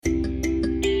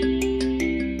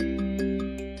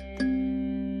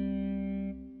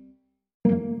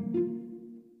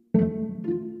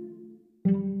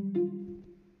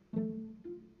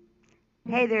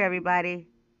Hey there, everybody.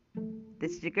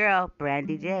 This is your girl,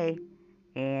 Brandy J,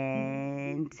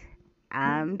 and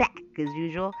I'm back as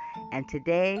usual. And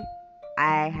today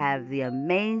I have the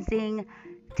amazing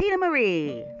Tina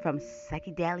Marie from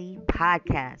Psychedelic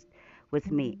Podcast with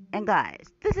me. And guys,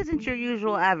 this isn't your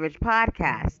usual average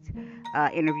podcast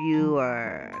interview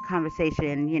or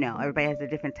conversation. You know, everybody has their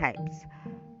different types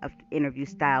of interview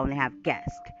style when they have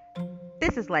guests.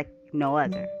 This is like no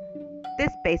other.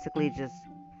 This basically just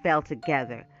fell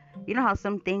together. You know how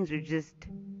some things are just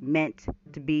meant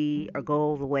to be or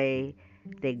go the way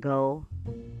they go,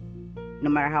 no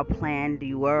matter how planned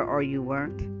you were or you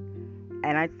weren't?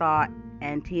 And I thought,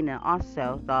 and Tina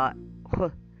also thought, huh,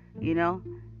 you know,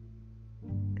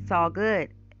 it's all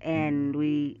good. And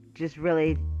we just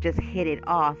really just hit it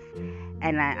off.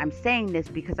 And I'm saying this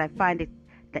because I find it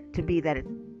to be that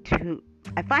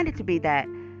I find it to be that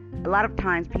a lot of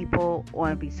times people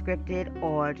want to be scripted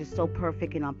or just so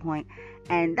perfect and on point,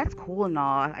 and that's cool and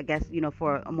all. I guess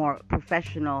for a more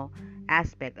professional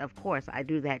aspect, of course, I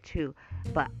do that too.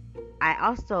 But I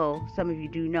also, some of you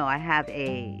do know, I have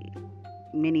a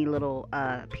mini little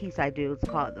piece I do. It's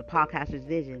called the Podcaster's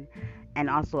Vision, and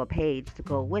also a page to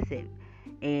go with it.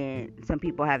 And some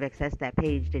people have accessed that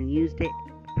page and used it.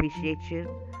 Appreciate you.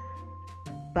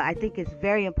 But I think it's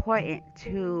very important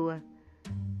to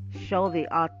show the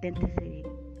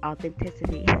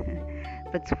authenticity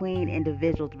between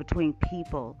individuals, between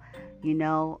people,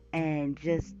 and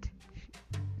just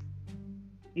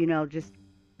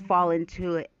fall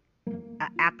into an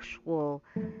actual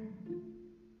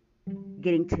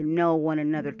getting to know one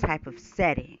another type of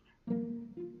setting.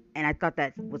 And I thought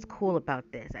that was cool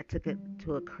about this. I took it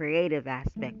to a creative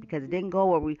aspect because it didn't go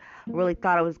where we really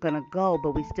thought it was going to go,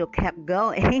 but we still kept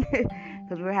going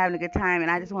because we were having a good time.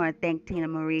 And I just want to thank Tina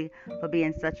Marie for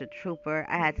being such a trooper.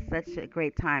 I had such a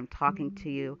great time talking to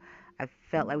you. I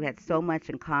felt like we had so much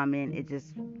in common. It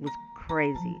just was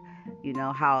crazy,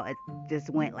 how it just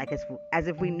went like as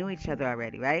if we knew each other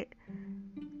already, right?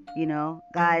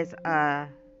 Guys,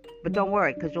 but don't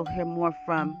worry, because you'll hear more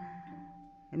from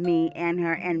me and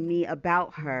her and me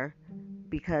about her,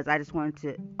 because I just wanted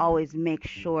to always make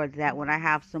sure that when I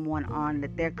have someone on,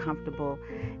 that they're comfortable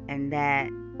and that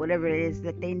whatever it is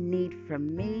that they need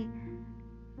from me,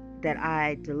 that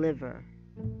I deliver,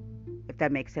 if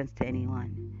that makes sense to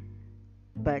anyone.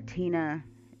 But Tina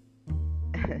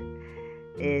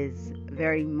is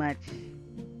very much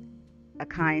a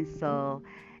kind soul,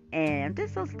 and I'm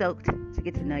just so stoked to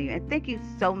get to know you. And thank you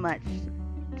so much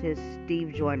to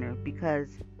Steve Joyner, because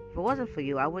if it wasn't for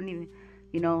you, I wouldn't even,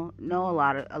 know a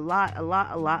lot of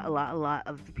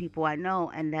the people I know,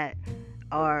 and that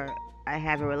I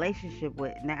have a relationship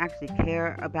with, and they actually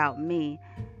care about me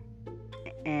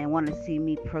and want to see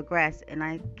me progress, and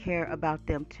I care about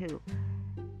them too.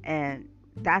 And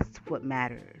that's what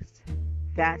matters.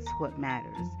 That's what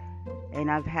matters.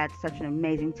 And I've had such an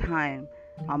amazing time,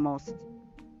 almost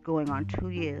going on 2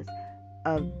 years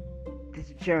of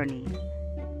this journey.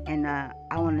 And I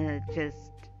want to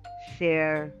just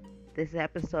share this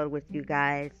episode with you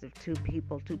guys of two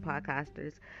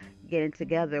podcasters getting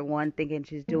together. One thinking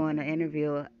she's doing an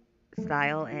interview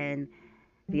style, and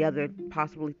the other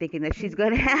possibly thinking that she's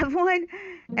going to have one.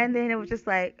 And then it was just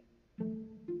like,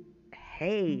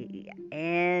 hey,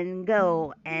 and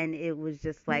go. And it was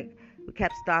just like, we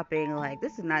kept stopping, like,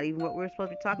 this is not even what we were supposed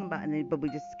to be talking about. But we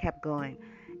just kept going.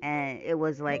 And it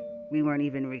was like we weren't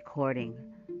even recording.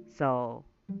 So,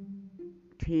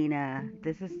 Tina,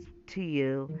 this is to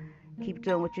you. Keep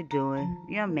doing what you're doing.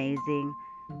 You're amazing.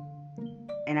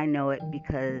 And I know it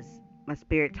because my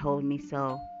spirit told me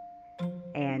so.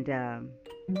 And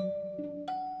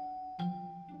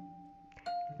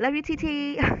love you,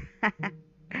 TT.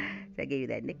 So I gave you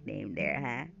that nickname there,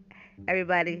 huh?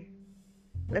 Everybody,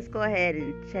 let's go ahead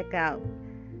and check out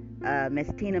Miss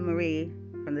Tina Marie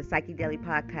from the Psychedelic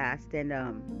Podcast, and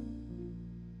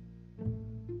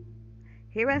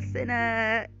hear us, and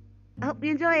I hope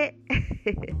you enjoy it.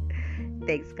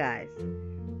 Thanks, guys.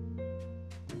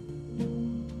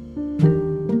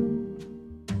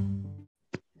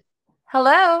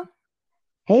 Hello.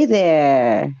 Hey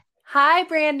there. Hi,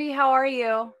 Brandy. How are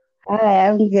you? Hi,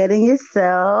 I'm good. And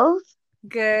yourself?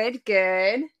 Good,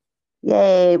 good.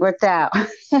 Yay, worked out.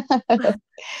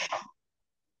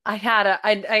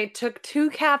 I took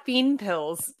 2 caffeine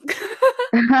pills.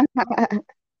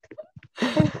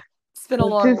 It's been a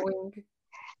long week.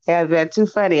 Yeah, that's too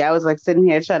funny. I was like sitting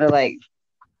here trying to like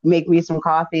make me some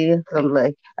coffee. I'm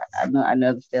like, I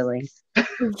know the feeling.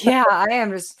 Yeah, I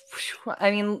am just,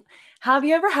 I mean, have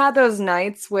you ever had those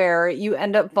nights where you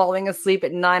end up falling asleep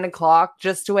at 9 o'clock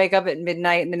just to wake up at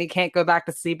midnight and then you can't go back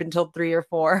to sleep until 3 or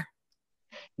 4?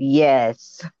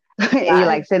 Yes. And you're That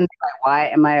like sitting there like, why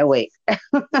am I awake?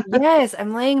 yes,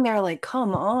 I'm laying there like,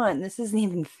 come on, this isn't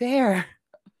even fair.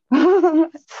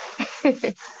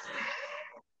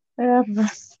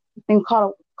 Thing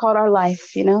called our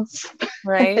life, you know?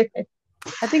 Right?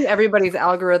 I think everybody's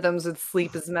algorithms with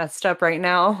sleep is messed up right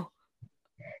now.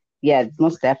 Yeah,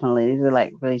 most definitely. These are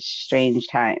like really strange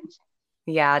times.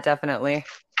 Yeah, definitely.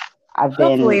 I've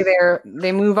Hopefully been,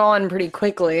 they move on pretty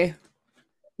quickly.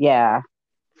 yeah,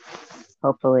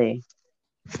 hopefully.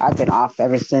 I've been off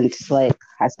ever since like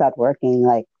I stopped working,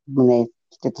 like when they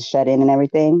did the shut in and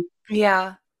everything.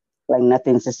 Yeah. Like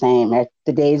nothing's the same.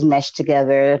 The days mesh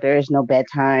together. There is no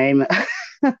bedtime.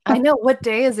 I know. What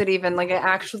day is it even? Like, I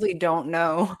actually don't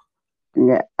know.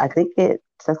 Yeah, I think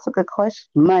that's a good question.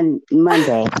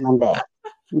 Monday.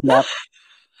 Yep.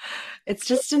 It's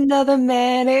just another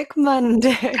manic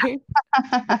Monday.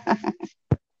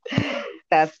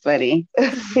 That's funny.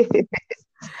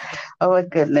 Oh my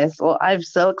goodness. Well, I'm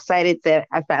so excited that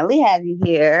I finally have you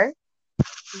here.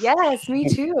 Yes, me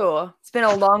too. It's been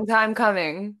a long time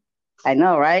coming. I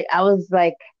know, right? I was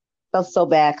like, felt so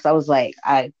bad because I was like,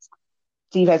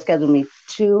 Steve had scheduled me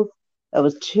two. It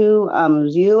was two, it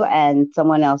was you and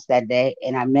someone else that day,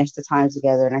 and I meshed the times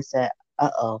together, and I said,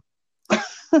 "Uh-oh."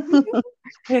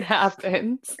 It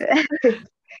happens. I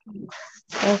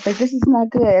was like, "This is not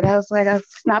good." I was like,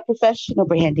 "It's not professional,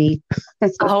 Brandy."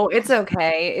 Oh, it's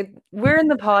okay. We're in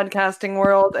the podcasting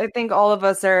world. I think all of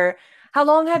us are. How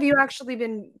long have you actually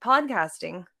been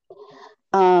podcasting?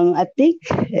 I think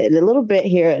a little bit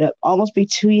here, it'll almost be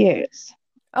 2 years.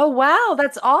 Oh, wow,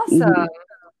 that's awesome. Mhm.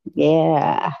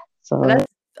 Yeah. So, That's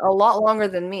a lot longer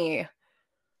than me.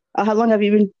 how long have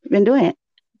you been doing it?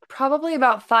 Probably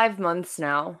about 5 months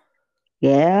now.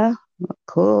 Yeah.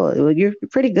 Cool. Well, you're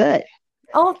pretty good.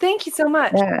 Oh, thank you so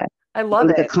much. Yeah. I love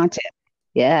Really good it. content.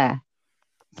 Yeah.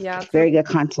 Yeah, it's Very good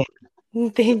content.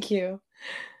 thank you.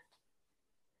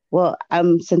 Well,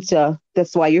 since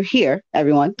that's why you're here,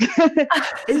 everyone.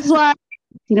 This is why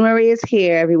Tina Marie is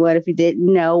here, everyone. If you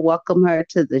didn't know, welcome her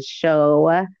to the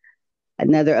show.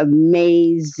 Another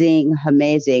amazing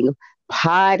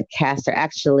podcaster,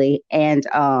 actually. And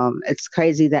it's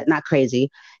crazy that not crazy,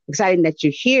 exciting that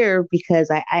you're here because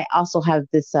I also have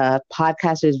this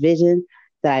podcaster's vision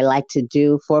that I like to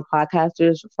do for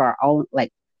podcasters for our own,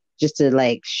 like just to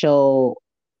like show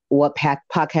what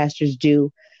podcasters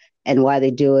do and why they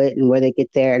do it and where they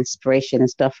get their inspiration and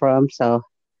stuff from. So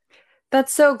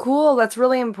That's so cool. That's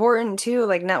really important too.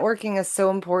 Like networking is so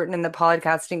important in the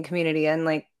podcasting community and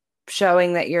like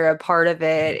showing that you're a part of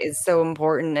it is so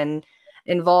important and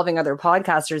involving other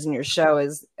podcasters in your show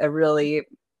is a really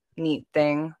neat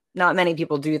thing. Not many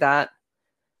people do that.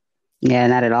 yeah,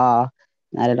 not at all.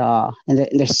 Not at all. And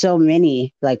there's so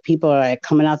many, like people are like,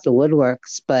 coming out the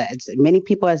woodworks, but as many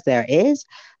people as there is.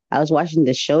 I was watching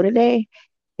the show today.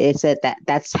 It said that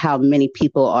that's how many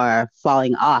people are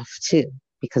falling off too,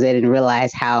 because they didn't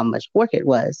realize how much work it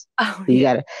was. Oh You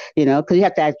yeah. gotta, because you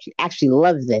have to actually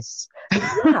love this.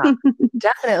 Yeah,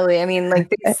 definitely. I mean,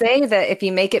 like they say that if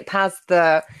you make it past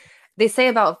they say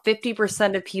about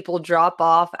 50% of people drop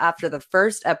off after the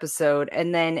first episode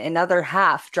and then another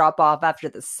half drop off after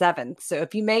the seventh. So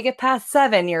if you make it past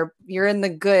seven, you're in the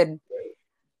good.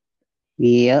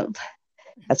 Yep.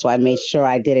 That's why I made sure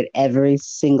I did it every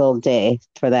single day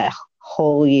for that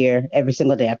whole year. Every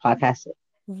single day I podcasted.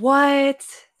 What?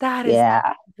 That is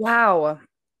Yeah. wow.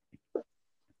 That is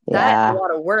a Yeah.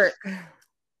 lot of work.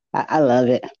 I love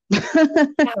it.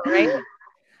 Yeah, right?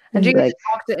 And you get to Like,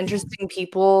 talk to interesting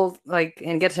people, like,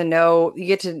 and get to know, you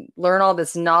get to learn all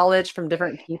this knowledge from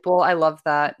different people. I love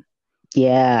that.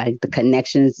 yeah, like the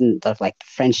connections and the like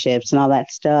friendships and all that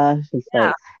stuff. It's Yeah,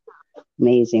 like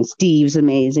amazing. Steve's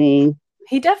amazing.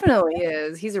 he definitely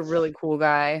is. He's a really cool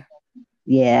guy.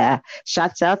 Yeah.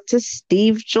 Shouts out to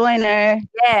Steve Joyner.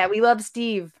 Yeah, we love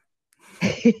Steve.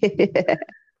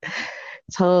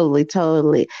 Totally,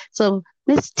 totally. So,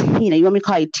 Miss Tina, you want me to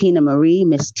call you Tina Marie,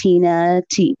 Miss Tina,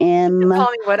 TM,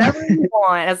 Call me whatever you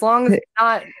want, as long as it's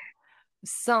not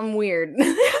some weird.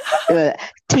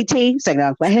 TT? So,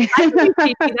 no, I can be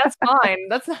cheeky. That's fine.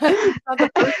 That's not the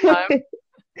first time.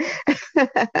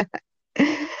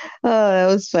 Oh, that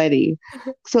was funny.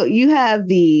 So you have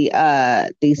the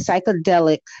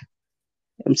psychedelic,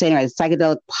 I'm saying it right,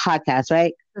 psychedelic podcast,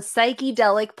 right? The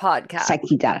Psychedelic Podcast.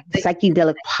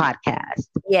 Psychedelic podcast.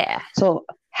 Yeah. So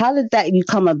how did that you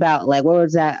come about? Like where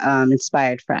was that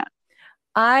inspired from?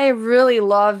 I really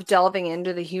love delving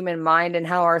into the human mind and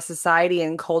how our society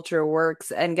and culture works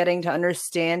and getting to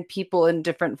understand people in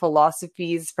different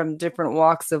philosophies from different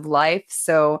walks of life.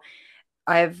 So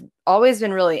I've always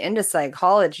been really into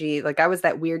psychology. Like I was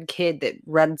that weird kid that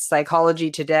read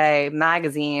Psychology Today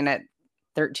magazine at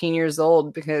 13 years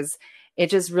old because it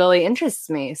just really interests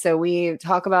me. So we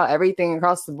talk about everything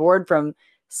across the board from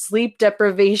sleep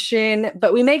deprivation,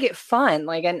 but we make it fun,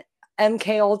 like an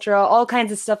MK Ultra, all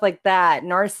kinds of stuff like that,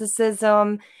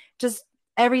 narcissism, just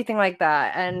everything like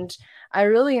that. And I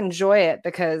really enjoy it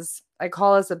because I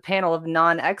call us a panel of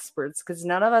non-experts because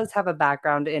none of us have a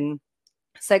background in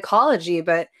psychology,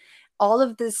 but all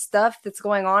of this stuff that's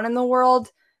going on in the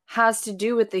world has to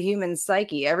do with the human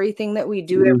psyche. Everything that we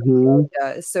do every Hmm. day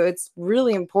does. So it's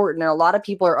really important. And a lot of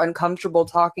people are uncomfortable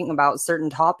talking about certain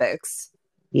topics.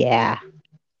 Yeah,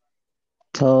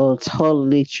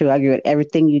 totally true. I agree with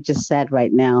everything you just said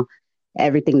right now.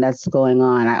 Everything that's going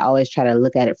on, I always try to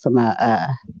look at it from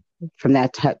from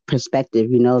that type perspective.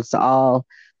 It's all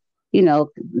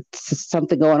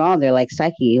something going on there, like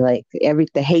psyche, like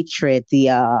the hatred,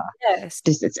 Yes.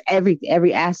 just it's every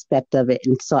aspect of it.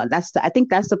 And so I think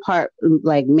that's the part,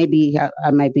 like maybe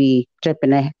I might be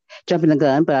jumping the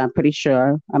gun, but I'm pretty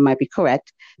sure I might be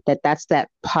correct that's that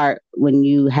part when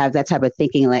you have that type of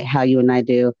thinking, like how you and I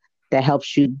do, that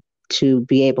helps you to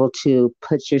be able to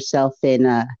put yourself in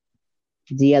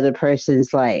the other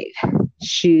person's like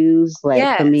shoes. Like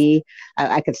for Yes. me,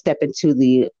 I could step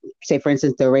into say for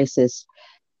instance the racist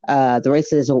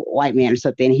white man or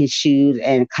something in his shoes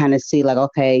and kind of see like,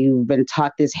 okay, you've been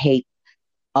taught this hate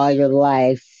all your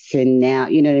life, and now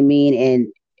you know what I mean, and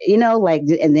like,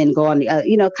 and then go on,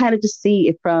 kind of just see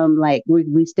it from like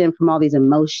we stem from all these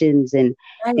emotions and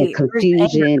Right. Where's the anger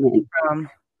confusion and coming from?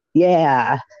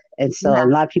 yeah. And so a Yeah.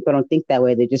 lot of people don't think that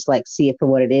way. They just like see it for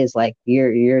what it is. Like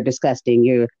you're disgusting.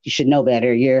 You should know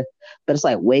better. But it's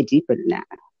like way deeper than that.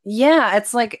 Yeah,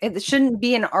 it's like it shouldn't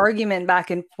be an argument back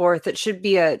and forth. It should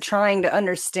be a trying to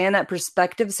understand that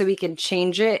perspective so we can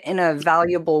change it in a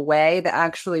valuable way that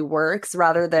actually works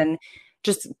rather than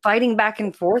just fighting back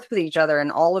and forth with each other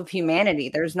and all of humanity.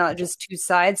 There's not just two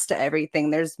sides to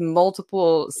everything. There's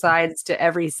multiple sides to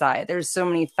every side. There's so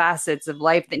many facets of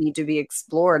life that need to be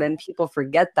explored and people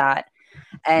forget that.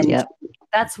 And Yep.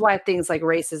 that's why things like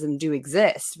racism do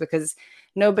exist because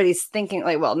nobody's thinking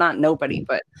like, well, not nobody,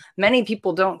 but many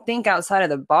people don't think outside of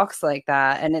the box like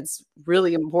that. And it's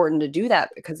really important to do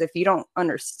that because if you don't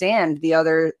understand the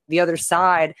other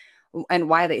side and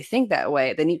why they think that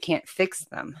way, then you can't fix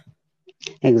them.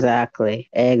 Exactly.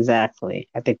 Exactly.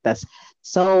 I think that's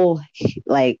so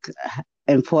like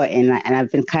important. And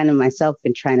I've been kind of myself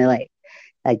been trying to like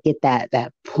get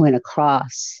that point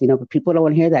across, but people don't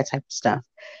want to hear that type of stuff,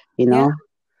 you Yeah. know?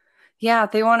 Yeah,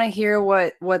 they want to hear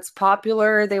what's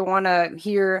popular. They want to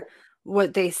hear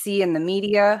what they see in the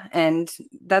media, and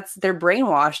that's they're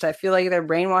brainwashed. I feel like they're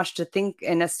brainwashed to think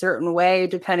in a certain way,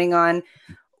 depending on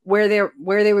where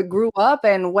they would grew up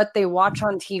and what they watch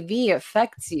on TV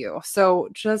affects you. So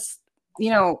just you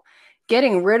know,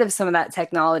 getting rid of some of that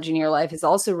technology in your life is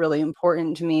also really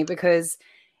important to me because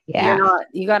Yeah.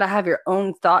 you got to have your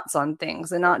own thoughts on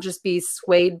things and not just be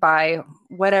swayed by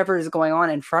whatever is going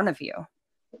on in front of you.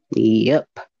 Yep.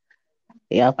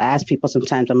 Yep. I ask people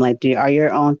sometimes, I'm like, are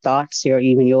your own thoughts,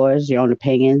 even yours, your own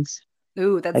opinions?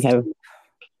 Ooh, Like, that's deep.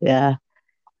 yeah.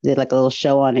 Did like a little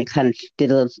show on it, kind of it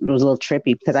was a little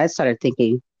trippy because I started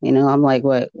thinking, I'm like,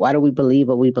 why do we believe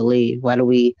what we believe? Why do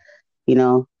we,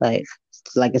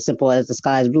 like as simple as the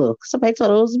sky is blue? Somebody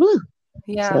told it was blue. So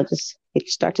Yeah. it just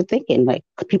start to thinking like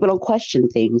people don't question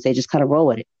things. They just kind of roll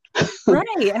with it.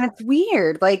 Right. And it's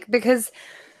weird, like, because,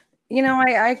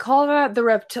 I call that the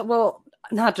reptile. Well,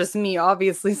 not just me,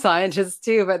 obviously, scientists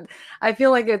too, but I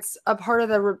feel like it's a part of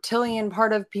the reptilian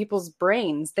part of people's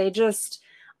brains. They just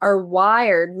are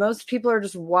wired. Most people are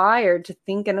just wired to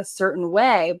think in a certain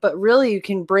way, but really you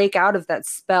can break out of that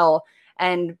spell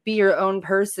and be your own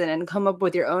person and come up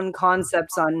with your own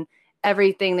concepts on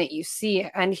everything that you see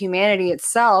and humanity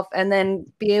itself, and then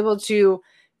be able to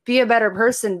be a better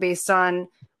person based on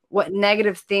what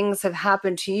negative things have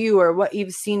happened to you or what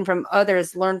you've seen from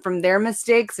others, learn from their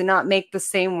mistakes and not make the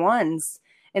same ones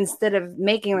instead of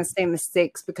making the same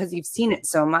mistakes because you've seen it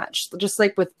so much. Just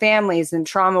like with families and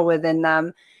trauma within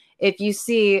them, if you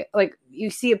see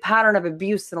a pattern of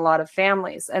abuse in a lot of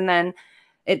families and then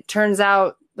it turns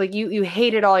out like you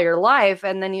hate it all your life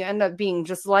and then you end up being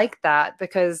just like that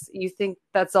because you think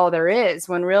that's all there is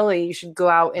when really you should go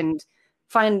out and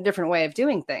find a different way of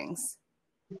doing things.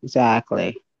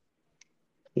 Exactly.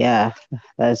 Yeah,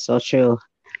 that's so true.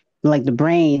 Like the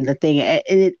brain, the thing, and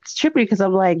it's trippy because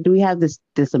I'm like, do we have this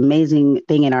amazing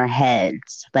thing in our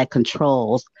heads that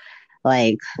controls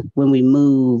like when we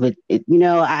move?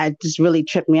 I just really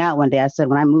tripped me out one day. I said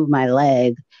when I move my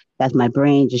leg, that my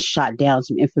brain just shot down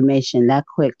some information that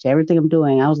quick to everything I'm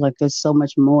doing. I was like, there's so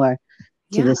much more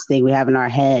to this thing we have in our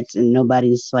heads, and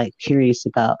nobody's like curious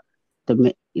about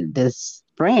this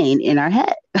brain in our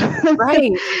head.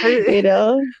 Right. You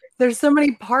know? There's so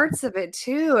many parts of it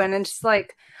too. And it's just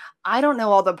like, I don't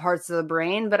know all the parts of the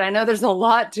brain, but I know there's a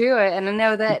lot to it. And I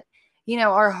know that,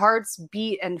 our hearts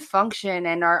beat and function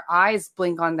and our eyes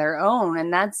blink on their own.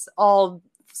 And that's all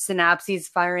synapses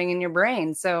firing in your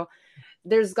brain. So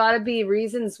there's got to be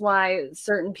reasons why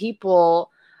certain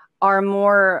people are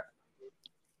more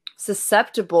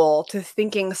susceptible to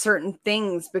thinking certain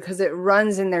things because it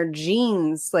runs in their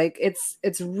genes. Like it's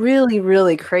really,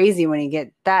 really crazy when you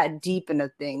get that deep into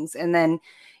things. And then,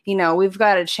 we've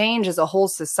got to change as a whole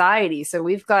society. So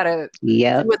we've got to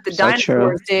do what the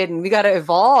dinosaurs did, and we got to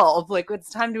evolve. Like it's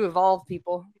time to evolve,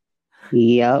 people.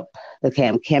 Yep.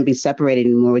 Okay, can't be separated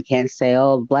anymore. We can't say,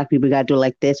 oh, Black people got to do it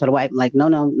like this or the white. Like, no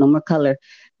more color.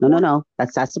 No.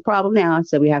 That's the problem now.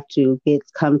 So we have to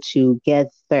come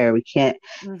together. We can't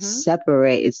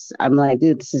separate. I'm like,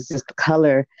 dude, this is just the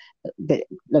color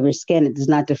of your skin. It does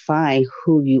not define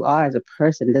who you are as a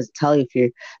person. It doesn't tell you if you're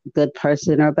a good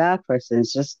person or a bad person.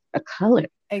 It's just a color.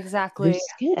 Exactly. Your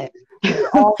skin. We're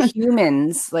all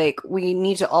humans. Like we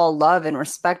need to all love and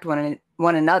respect one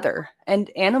another, and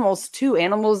animals too.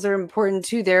 Animals are important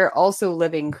too. They're also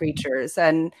living creatures,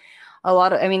 and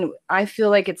I feel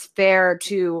like it's fair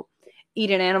to eat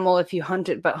an animal if you hunt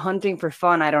it, but hunting for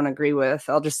fun, I don't agree with.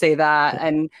 I'll just say that.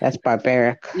 And that's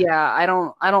barbaric. Yeah, I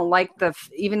don't like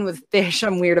even with fish.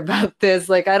 I'm weird about this.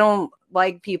 Like I don't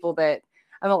like people that.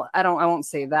 I won't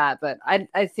say that, but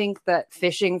I think that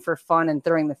fishing for fun and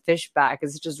throwing the fish back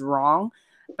is just wrong.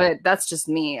 But that's just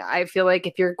me. I feel like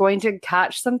if you're going to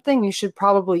catch something, you should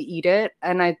probably eat it.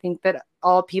 And I think that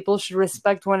all people should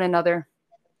respect one another.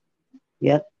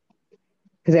 Yep.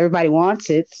 Because everybody wants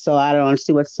it. So I don't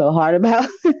see what's so hard about,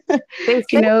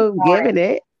 giving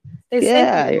it.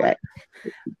 Yeah. Right.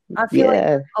 I feel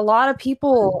like a lot of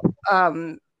people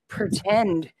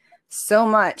pretend so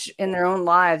much in their own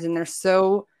lives, and they're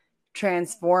so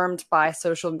transformed by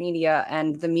social media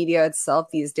and the media itself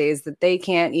these days that they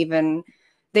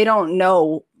don't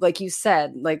know, like you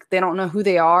said, like they don't know who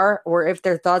they are or if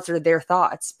their thoughts are their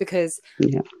thoughts. Because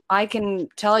I can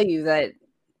tell you that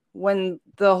when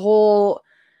the whole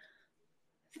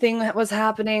thing that was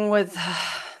happening with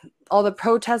all the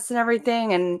protests and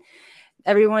everything, and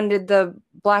everyone did the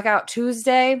Blackout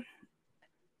Tuesday,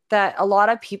 that a lot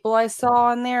of people I saw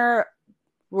on there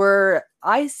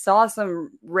I saw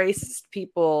some racist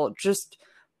people just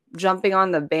jumping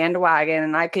on the bandwagon,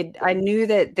 and I knew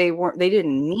that they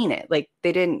didn't mean it. Like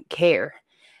they didn't care.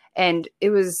 And it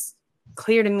was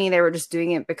clear to me they were just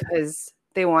doing it because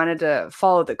they wanted to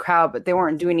follow the crowd, but they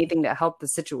weren't doing anything to help the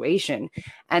situation.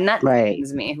 And that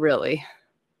pains me, really.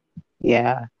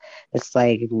 Yeah. It's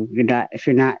like if you're not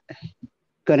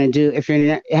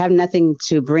have nothing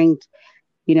to bring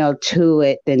to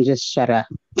it, then just shut up.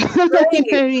 Right.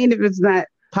 I mean, if it's not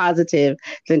positive,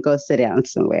 then go sit down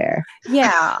somewhere.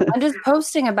 Yeah. And just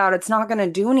posting about it's not going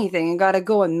to do anything. You got to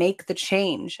go and make the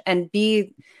change and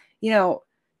be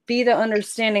the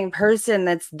understanding person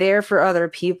that's there for other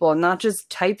people, not just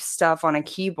type stuff on a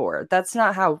keyboard. That's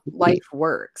not how life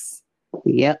works.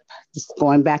 Yep. Just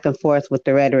going back and forth with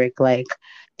the rhetoric. Like,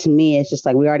 to me, it's just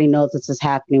like, we already know this is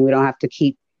happening. We don't have to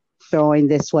keep throwing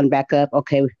this one back up.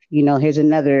 Okay, here's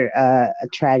another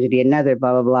tragedy, another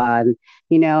blah, blah, blah. And,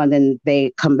 and then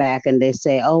they come back and they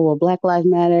say, oh, well, Black Lives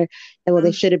Matter. And, well,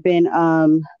 they should have been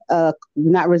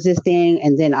not resisting.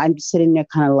 And then I'm sitting there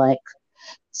kind of like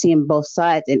seeing both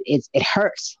sides, and it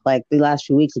hurts. Like the last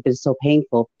few weeks have been so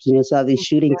painful, so all these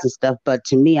shootings and stuff. But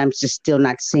to me, I'm just still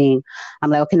not seeing. I'm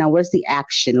like, okay, now where's the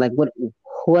action? Like, what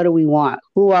do we want?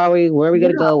 Who are we? Where are we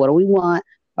going to go? What do we want?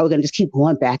 Are we going to just keep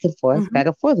going back and forth, back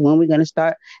and forth? When are we going to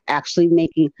start actually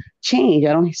making change?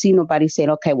 I don't see nobody saying,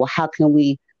 okay, well, how can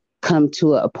we come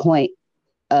to a point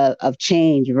of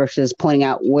change versus pointing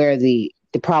out where the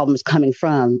problem is coming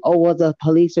from? Oh, well, the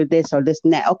police are this or this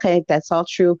and that. Okay, that's all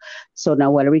true. So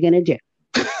now what are we going to do?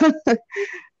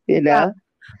 Yeah.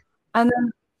 And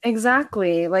then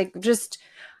exactly, like, just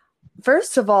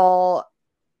first of all,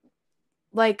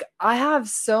 like, I have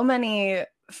so many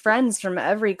friends from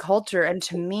every culture, and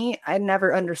to me, I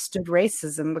never understood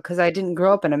racism because I didn't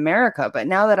grow up in America. But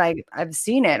now that I've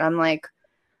seen it, I'm like,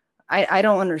 I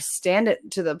don't understand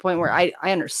it to the point where I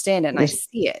understand it and I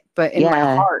see it, but in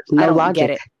my heart, I don't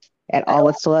get it at all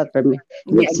whatsoever. It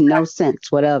makes no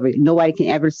sense, whatever. Nobody can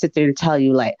ever sit there and tell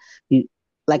you, like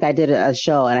I did a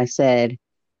show and I said,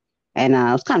 and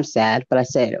I was kind of sad, but I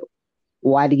said,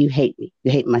 why do you hate me?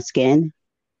 You hate my skin?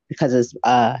 Because it's,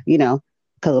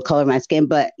 because of the color of my skin.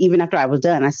 But even after I was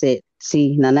done, I said,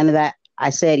 see, now none of that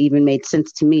I said even made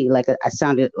sense to me. Like I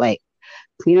sounded like,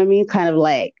 you know what I mean? Kind of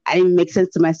like I didn't make sense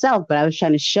to myself, but I was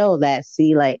trying to show that,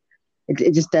 see, like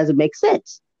it just doesn't make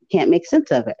sense. Can't make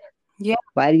sense of it. Yeah.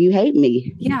 Why do you hate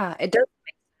me? Yeah, it does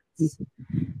make sense.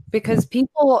 Because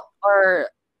people are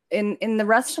in the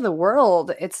rest of the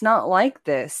world, it's not like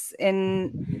this.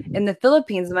 In the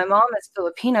Philippines, my mom is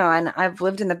Filipino and I've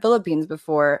lived in the Philippines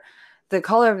before. The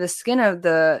color of the skin of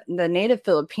the native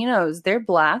Filipinos, they're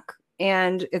black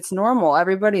and it's normal.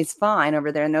 Everybody's fine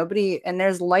over there. Nobody, and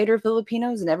there's lighter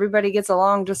Filipinos and everybody gets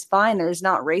along just fine. There's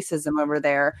not racism over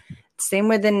there. Same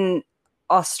within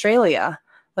Australia.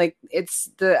 Like it's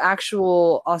the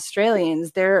actual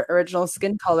Australians, their original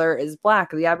skin color is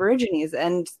black, the Aborigines.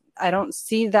 And I don't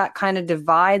see that kind of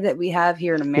divide that we have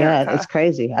here in America. Yeah, it's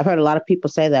crazy. I've heard a lot of people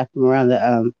say that from around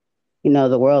the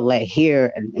the world, like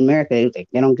here in America, they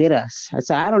don't get us. I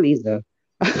said, I don't either.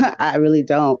 I really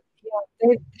don't. They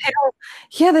don't,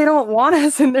 yeah, they don't want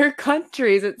us in their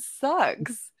countries. It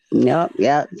sucks. Yep,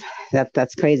 yeah.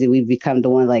 That's crazy. We've become the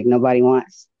one like nobody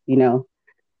wants,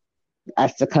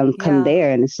 us to come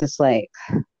there. And it's just like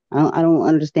I don't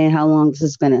understand how long this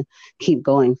is gonna keep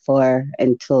going for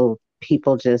until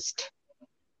people just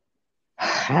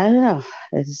I don't know.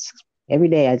 It's every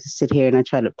day I just sit here and I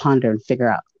try to ponder and figure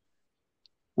out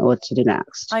what to do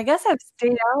next. I guess I've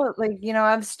stayed out,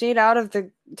 I've stayed out of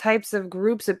the types of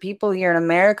groups of people here in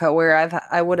America where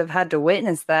I would have had to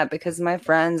witness that because my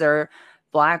friends are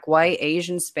Black, white,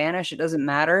 Asian, Spanish, it doesn't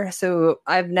matter. So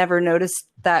I've never noticed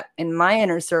that in my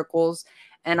inner circles.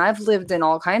 And I've lived in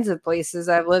all kinds of places.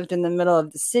 I've lived in the middle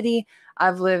of the city.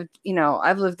 I've lived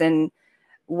in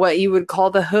what you would call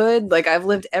the hood. Like I've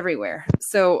lived everywhere.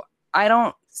 So I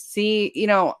don't see,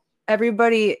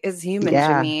 everybody is human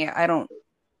to me. I don't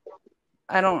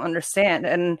understand.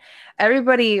 And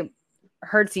everybody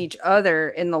hurts each other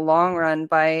in the long run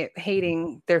by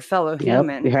hating their fellow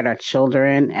human. We hurt our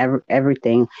children,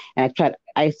 everything. And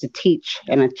I used to teach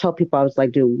and I tell people, I was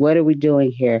like, dude, what are we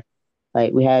doing here?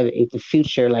 Like we have the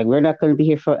future, like we're not going to be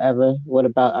here forever. What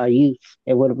about our youth?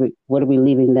 And what are we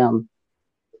leaving them?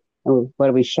 And what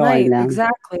are we showing them?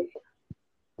 Exactly.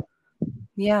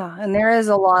 Yeah. And there is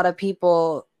a lot of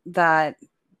people that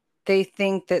they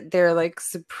think that they're like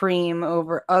supreme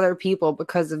over other people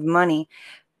because of money.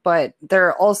 But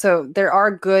there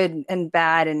are good and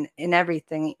bad in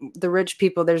everything. The rich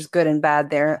people, there's good and bad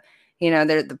there.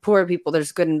 The poor people,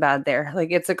 there's good and bad there.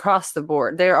 Like it's across the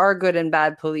board. There are good and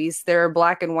bad police. There are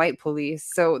black and white police.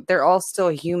 So they're all still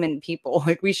human people.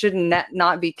 Like we should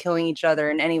not be killing each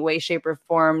other in any way, shape, or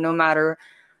form, no matter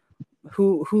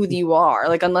who you are.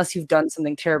 Like unless you've done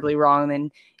something terribly wrong,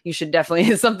 then you should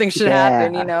definitely something should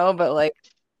happen, But like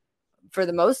for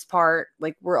the most part,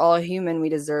 like we're all human, we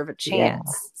deserve a chance.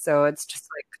 Yeah. So it's just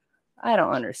like I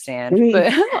don't understand.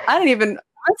 But I didn't even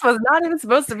this was not even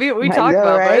supposed to be what we talked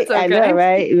about, right? But it's okay. I know,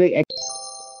 right?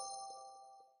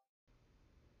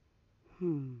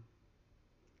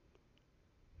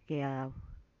 Yeah,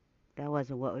 that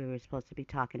wasn't what we were supposed to be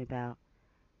talking about.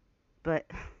 But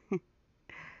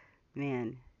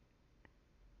man,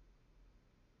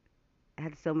 I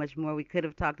had so much more we could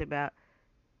have talked about.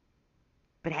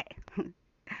 But hey,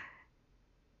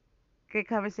 great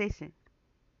conversation.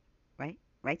 Right,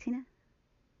 Tina?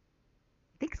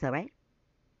 I think so, right?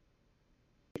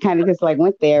 Kind of just like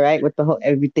went there, right? With the whole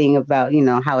everything about,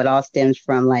 how it all stems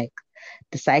from like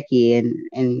the psyche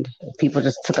and people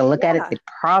just took a look at it, they'd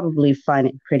probably find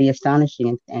it pretty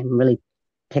astonishing and really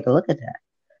take a look at that.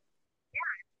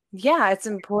 Yeah, it's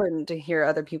important to hear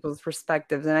other people's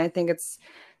perspectives. And I think it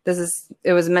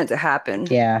was meant to happen.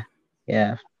 Yeah,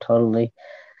 totally.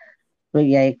 But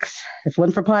yikes. If it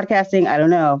wasn't for podcasting, I don't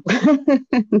know.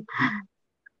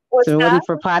 If it wasn't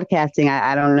for podcasting,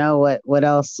 I don't know what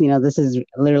else. This has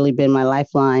literally been my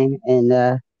lifeline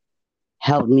and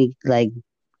helped me like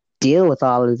deal with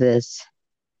all of this.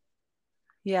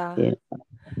 Yeah. So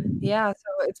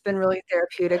it's been really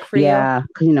therapeutic for you. Yeah,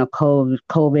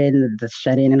 COVID, the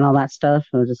shut-in and all that stuff.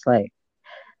 It was just like,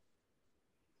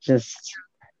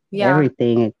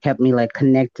 everything. It kept me like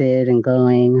connected and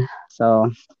going.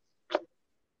 So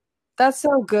that's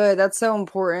so good. That's so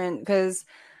important because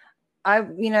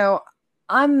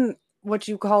I'm what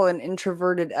you call an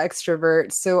introverted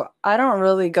extrovert. So I don't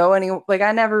really go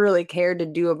I never really cared to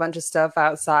do a bunch of stuff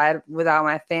outside without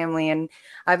my family. And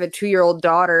I have a 2-year-old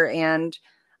daughter and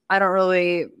I don't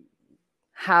really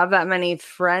have that many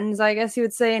friends, I guess you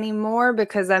would say, anymore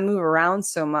because I move around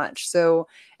so much. So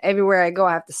everywhere I go,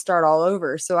 I have to start all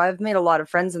over. So I've made a lot of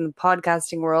friends in the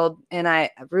podcasting world and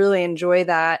I really enjoy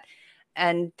that.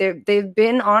 and they've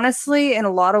been, honestly, in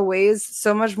a lot of ways,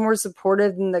 so much more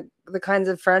supportive than the kinds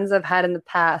of friends I've had in the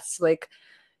past. Like,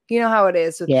 you know how it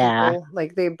is with Yeah. people,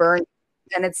 like they burn,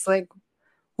 and it's like,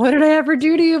 what did I ever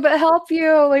do to you but help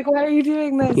you? Like, why are you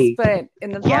doing this? But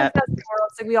in the Yeah. podcasting world,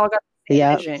 it's like we all got the same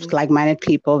Yeah. vision. Like-minded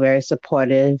people, very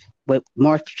supportive, with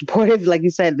more supportive, like you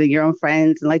said, than your own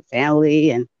friends and like family.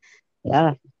 And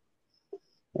yeah,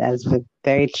 that's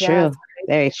very Yeah, true.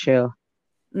 Very true.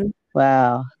 Mm.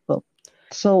 Wow.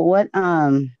 So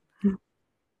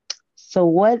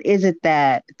what is it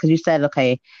that, because you said,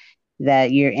 okay,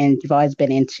 that you've always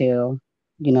been into,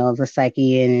 the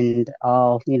psyche and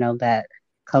all, that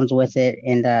comes with it.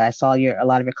 And I saw a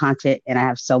lot of your content, and I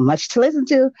have so much to listen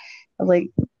to. I was like,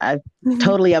 I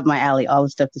totally up my alley. All the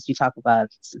stuff that you talk about,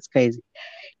 it's crazy.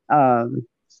 Um,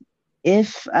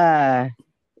 if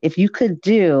you could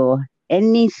do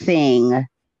anything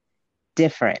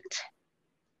different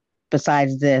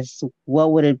besides this,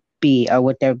 what would it be, or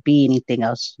would there be anything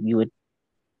else you would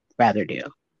rather do?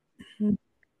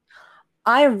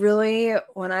 I really,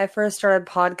 when I first started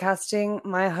podcasting,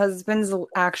 my husband's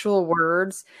actual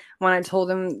words, when I told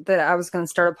him that I was going to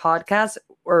start a podcast,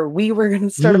 or we were going to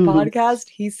start a podcast,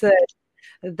 he said,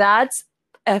 "That's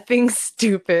effing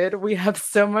stupid. We have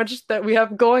so much that we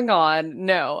have going on.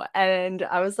 No." And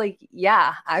I was like,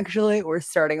 yeah, actually, we're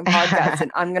starting a podcast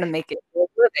and I'm going to make it a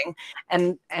living.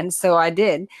 And so I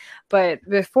did. But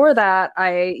before that,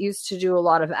 I used to do a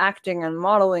lot of acting and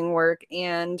modeling work,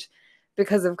 and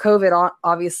because of COVID,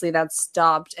 obviously that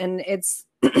stopped. And it's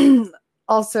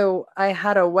also, I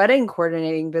had a wedding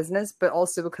coordinating business, but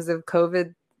also because of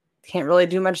COVID, can't really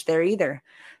do much there either.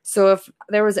 So if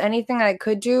there was anything I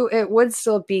could do, it would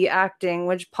still be acting,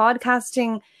 which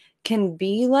podcasting can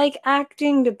be like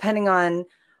acting depending on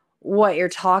what you're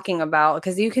talking about,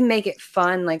 because you can make it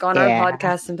fun. Like on our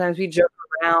podcast, sometimes we joke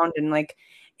around, and like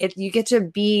you get to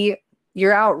be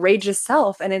your outrageous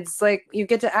self, and it's like you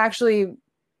get to actually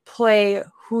play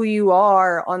who you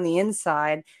are on the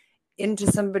inside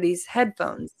into somebody's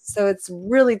headphones. So it's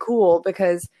really cool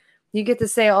because you get to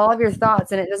say all of your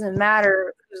thoughts, and it doesn't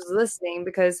matter who's listening,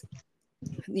 because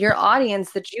your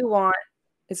audience that you want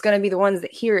is going to be the ones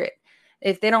that hear it.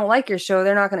 If they don't like your show,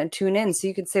 they're not going to tune in. So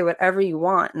you can say whatever you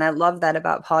want. And I love that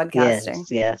about podcasting.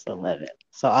 Yes, I love it.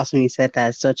 So awesome you said that.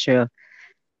 It's so true.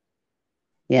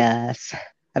 Yes.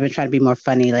 I've been trying to be more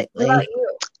funny lately. What about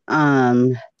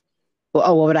you?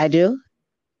 What would I do?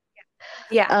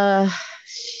 Yeah.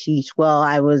 Well,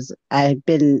 I've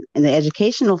been in the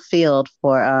educational field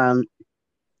for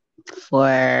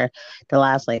the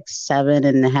last like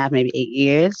 7.5, maybe 8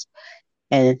 years.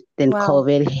 And then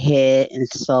COVID hit, and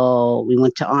so we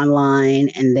went to online,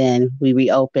 and then we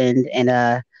reopened,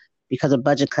 and because of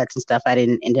budget cuts and stuff, I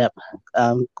didn't end up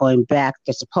going back.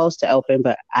 They're supposed to open,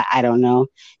 but I don't know.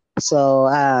 So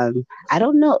I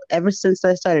don't know. Ever since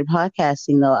I started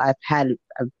podcasting, though, I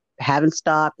haven't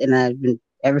stopped, and I've been,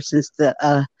 ever since the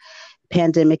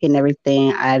pandemic and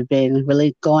everything, I've been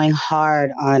really going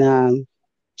hard on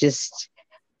just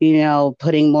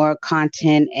putting more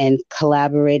content and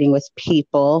collaborating with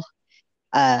people.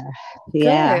 Yeah,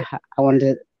 I wanted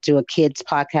to do a kids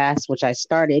podcast, which I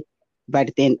started right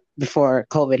at the end before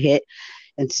COVID hit.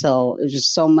 And so it was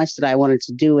just so much that I wanted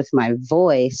to do with my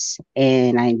voice,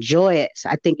 and I enjoy it. So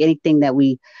I think anything that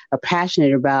we are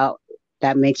passionate about,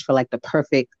 that makes for like the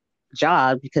perfect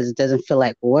job, because it doesn't feel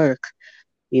like work.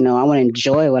 I want to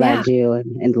enjoy what I do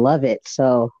and love it.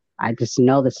 So I just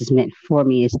know this is meant for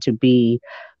me, is to be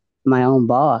my own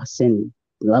boss and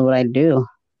love what I do.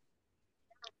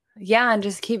 Yeah, and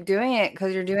just keep doing it,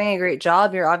 because you're doing a great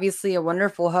job. You're obviously a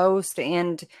wonderful host,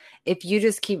 and if you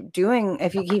keep trying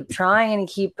and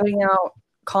keep putting out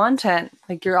content,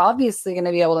 like, you're obviously going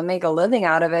to be able to make a living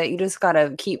out of it. You just got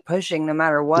to keep pushing no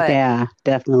matter what. Yeah,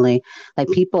 definitely. Like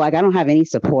people, like I don't have any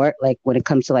support, like when it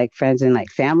comes to like friends and like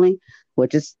family,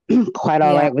 which is quite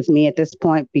all right with me at this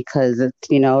point, because it's,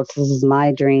 this is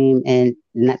my dream, and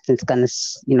nothing's gonna,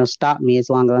 stop me as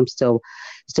long as I'm still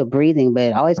breathing. But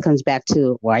it always comes back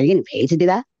to, well, are you getting paid to do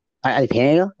that? Are they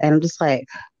paying you? And I'm just like,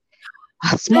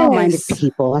 small-minded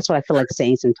people. That's what I feel like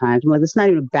saying sometimes. I'm like, it's not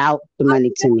even about the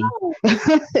money to me.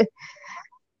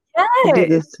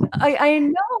 Yes, I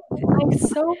know.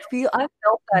 I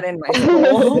felt that in my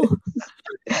soul.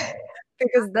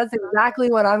 Because that's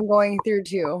exactly what I'm going through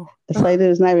too. It's like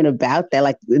it's not even about that.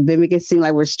 Like they make it seem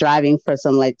like we're striving for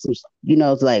some like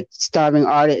starving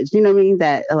artists. You know what I mean?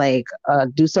 That like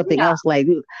do something else. Like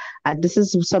this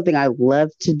is something I love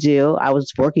to do. I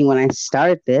was working when I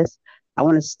started this.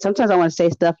 Sometimes I want to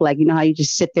say stuff like, how you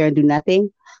just sit there and do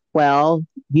nothing. Well,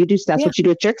 you do. That's what you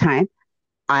do at your time.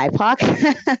 I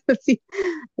podcast. It's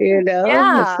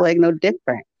Yeah, like no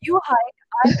different. you hike,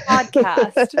 I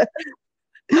podcast.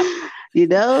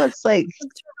 It's like,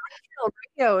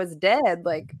 Radio is dead.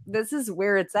 Like, this is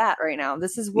where it's at right now.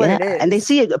 This is what yeah. it And they is.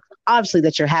 see it, obviously,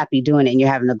 that you're happy doing it and you're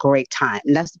having a great time.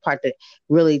 And that's the part that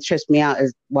really trips me out,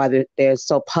 is why they're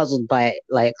so puzzled by it.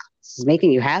 Like, this is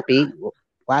making you happy.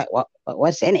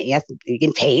 What's in it? You're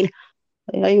getting paid.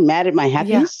 Are you mad at my Yeah,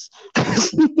 happiness?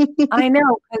 I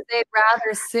know, because they'd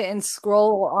rather sit and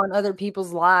scroll on other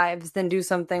people's lives than do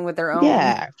something with their own.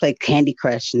 Yeah, play Candy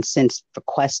Crush and send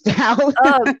requests out.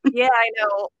 Oh, yeah, I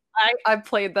know. I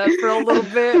played that for a little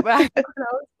bit back when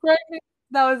I was pregnant.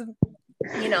 That was,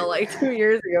 like 2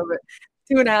 years ago, but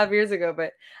 2.5 years ago.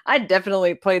 But I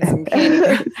definitely played some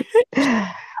Candy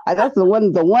Crush. That's the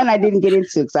one I didn't get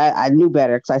into because I knew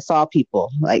better, because I saw people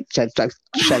like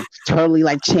totally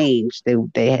like change. They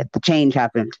had the change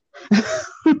happened.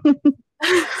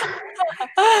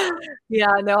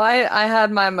 Yeah, no, I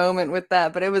had my moment with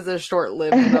that, but it was a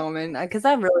short-lived moment because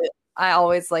I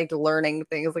always liked learning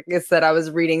things. Like I said, I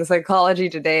was reading psychology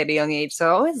today at a young age, so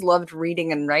I always loved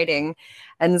reading and writing.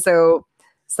 And so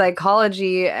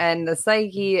psychology and the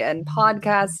psyche and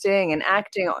podcasting and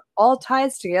acting all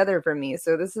ties together for me.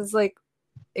 So this is like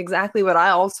exactly what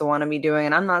I also want to be doing,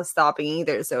 and I'm not stopping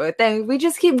either. So I think we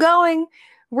just keep going.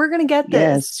 We're gonna get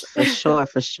this. Yes,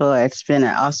 for sure. It's been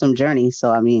an awesome journey.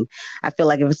 So I mean, I feel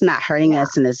like if it's not hurting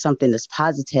us and it's something that's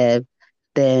positive,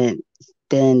 then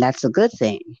that's a good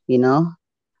thing, Yeah.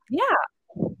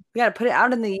 We got to put it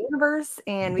out in the universe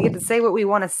and we get to say what we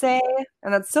want to say.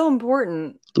 And that's so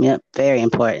important. Yep, very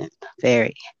important.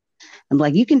 Very. I'm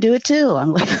like, you can do it too.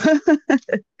 I'm like,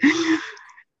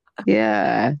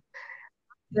 yeah.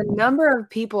 The number of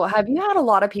people, have you had a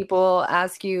lot of people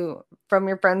ask you from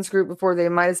your friends group before they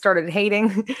might have started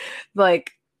hating,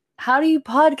 like, how do you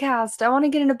podcast? I want to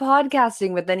get into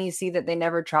podcasting, but then you see that they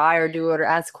never try or do it or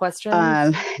ask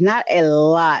questions. Not a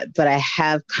lot, but I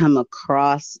have come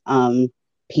across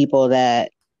people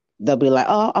that they'll be like,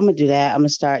 oh, I'm gonna do that. I'm gonna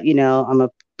start, I'm gonna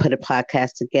put a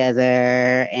podcast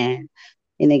together, and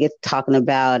they get talking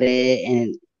about it,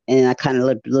 and I kind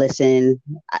of listen,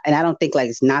 and I don't think like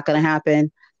it's not gonna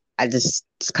happen. I just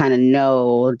kind of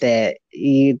know that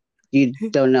you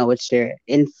don't know what you're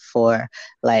in for.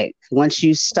 Like once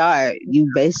you start,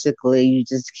 you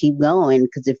just keep going,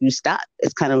 because if you stop,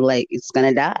 it's kind of like it's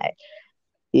gonna die,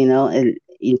 and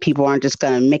people aren't just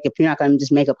gonna make it. You're not gonna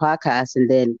just make a podcast and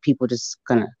then people just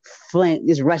gonna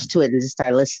just rush to it and just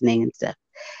start listening and stuff.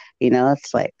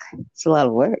 It's like it's a lot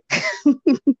of work.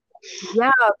 Yeah,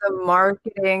 the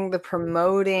marketing, the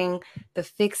promoting, the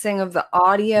fixing of the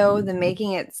audio, the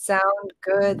making it sound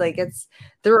good. Like it's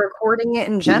the recording it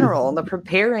in general, the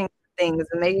preparing things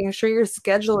and making sure your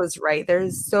schedule is right.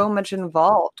 There's so much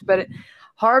involved, but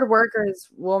hard workers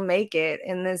will make it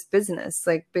in this business,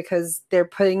 like because they're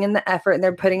putting in the effort and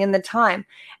they're putting in the time.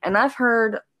 And I've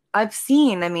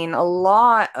seen, a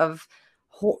lot of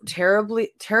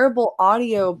terrible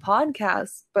audio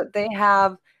podcasts, but they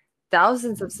have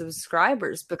thousands of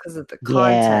subscribers because of the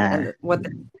content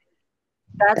and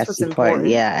that's what's important.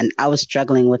 Yeah, and I was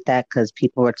struggling with that because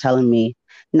people were telling me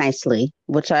nicely,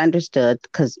 which I understood,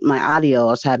 because I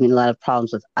was having a lot of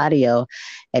problems with audio,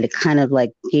 and it kind of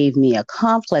like gave me a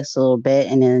complex a little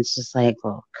bit, and then it's just like,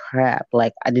 oh crap,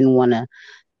 like I didn't want to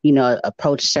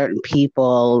approach certain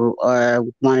people or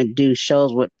want to do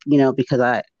shows with because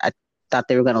I thought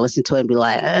they were going to listen to it and be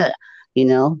like, ugh.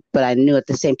 But I knew at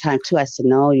the same time too, I said,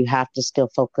 no, you have to still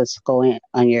focus going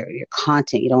on your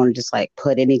content. You don't want to just like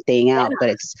put anything out,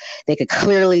 but they could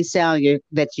clearly sound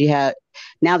that you have,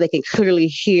 now they can clearly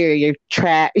hear your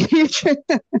trash, your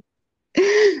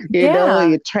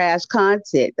trash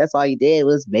content. That's all you did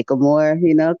was make them more,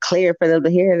 clear for them to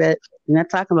hear that you're not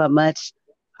talking about much.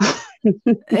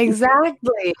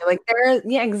 Exactly.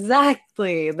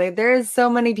 Exactly. Like there's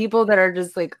so many people that are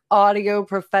just like audio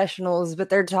professionals, but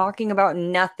they're talking about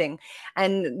nothing.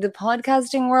 And the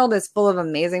podcasting world is full of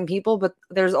amazing people, but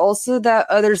there's also that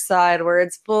other side where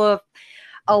it's full of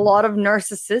a lot of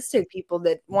narcissistic people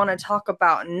that want to talk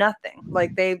about nothing.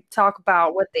 Like they talk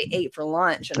about what they ate for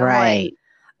lunch. And I'm like,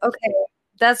 okay,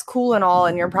 that's cool and all,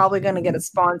 and you're probably going to get a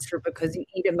sponsor because you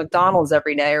eat at McDonald's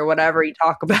every day or whatever you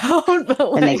talk about. But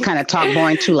and they kind of talk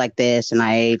boring too, like this, and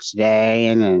I ate today,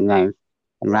 and then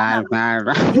and I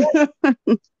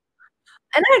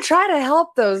try to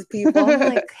help those people. I'm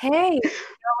like, hey,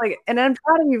 and I'm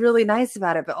trying to be really nice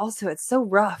about it, but also it's so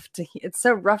rough to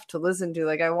listen to.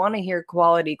 Like I want to hear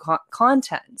quality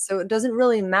content, so it doesn't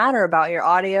really matter about your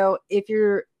audio if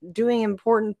you're doing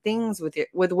important things with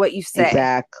what you say.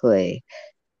 Exactly.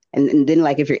 And then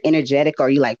like if you're energetic or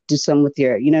you like do something with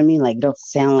your, you know what I mean? Like don't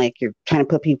sound like you're trying to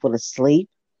put people to sleep.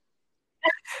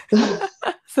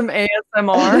 Some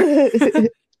ASMR.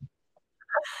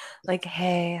 Like,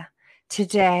 hey,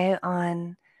 today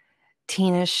on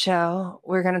Tina's show,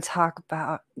 we're going to talk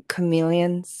about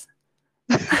chameleons.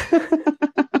 I'm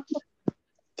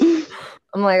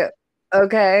like,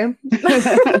 okay.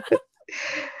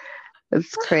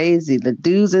 It's crazy. The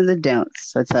do's and the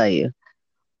don'ts, I tell you.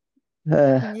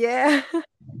 Yeah.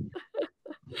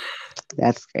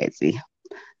 That's crazy.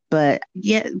 But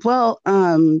yeah, well,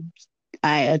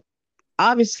 I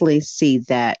obviously see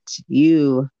that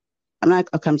you. I'm not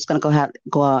okay. I'm just gonna go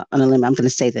out on a limb. I'm gonna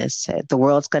say this. The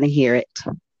world's gonna hear it,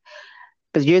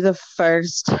 but you're the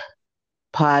first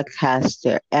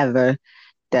podcaster ever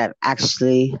that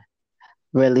actually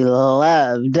really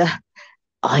loved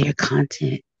all your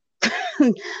content.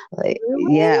 Like,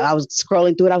 yeah, I was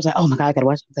scrolling through it. I was like, oh my God, I gotta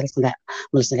watch this and that.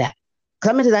 Listen to that.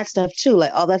 Come into that stuff too.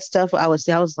 Like all that stuff I was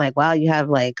like, wow, you have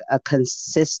like a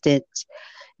consistent,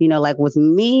 like with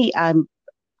me,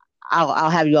 I'll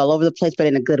have you all over the place, but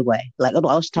in a good way. Like,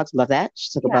 oh, she talks about that. She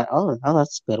talks about, oh,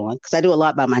 that's a good one. Because I do a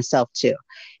lot by myself too.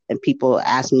 And people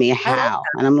ask me how.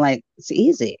 And I'm like, it's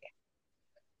easy.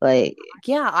 Like,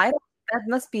 yeah, that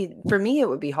must be, for me, it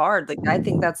would be hard. Like, I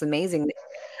think that's amazing.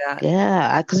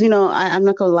 Yeah, because I'm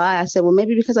not gonna lie. I said, well,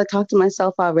 maybe because I talked to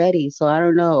myself already, so I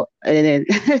don't know. And then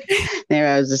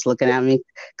there I was just looking at me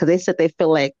because they said they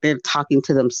feel like they're talking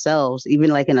to themselves,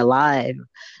 even like in a live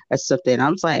or something. I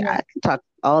was like, I can talk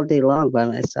all day long by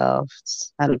myself.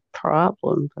 It's not a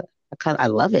problem, but I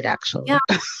love it actually. Yeah.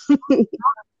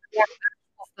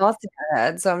 Thoughts in your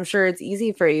head, so I'm sure it's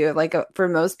easy for you. Like for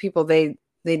most people, they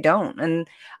don't. And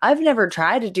I've never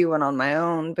tried to do one on my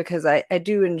own because I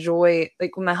do enjoy,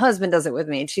 like my husband does it with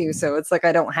me too. So it's like,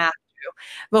 I don't have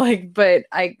to, but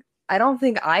I don't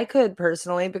think I could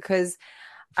personally because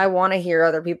I want to hear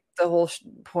other people. The whole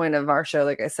point of our show,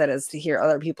 like I said, is to hear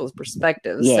other people's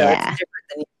perspectives. Yeah. So it's different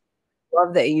than you.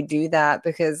 Love that you do that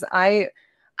because I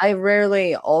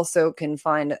rarely also can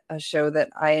find a show that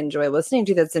I enjoy listening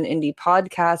to that's an indie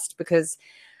podcast because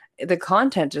the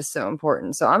content is so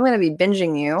important. So I'm going to be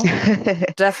binging you.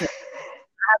 Definitely.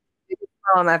 I have a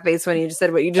smile on my face when you just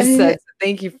said what you just said. So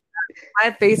thank you.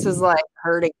 My face was like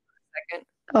hurting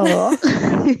for a second.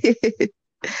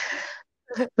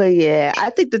 Oh. But yeah, I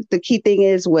think that the key thing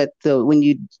is when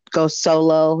you go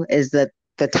solo is the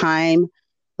time.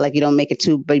 Like you don't make it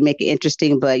but you make it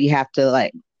interesting, but you have to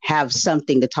like have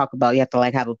something to talk about. You have to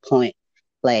like have a point,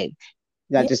 like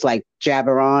not just like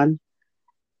jabber on.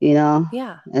 Yeah.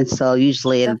 And so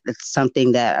usually it's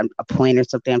something that a point or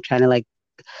something I'm trying to like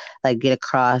get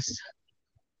across.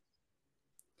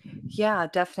 Yeah,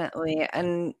 definitely.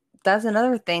 And that's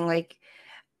another thing, like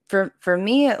for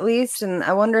me at least, and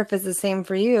I wonder if it's the same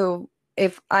for you,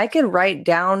 if I could write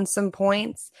down some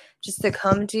points just to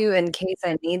come to in case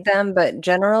I need them, but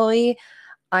generally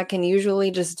I can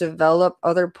usually just develop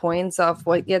other points off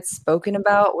what gets spoken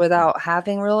about without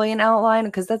having really an outline,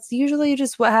 because that's usually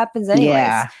just what happens anyways.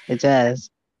 Yeah, it does.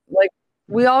 Like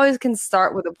we always can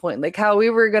start with a point, like how we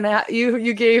were gonna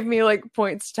you gave me like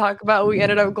points to talk about. We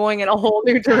ended up going in a whole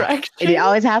new direction. It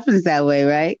always happens that way,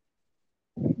 right?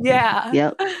 Yeah.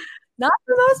 Yep. Not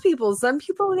for most people. Some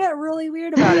people get really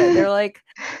weird about it. They're like,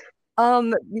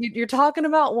 you're talking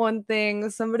about one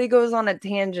thing, somebody goes on a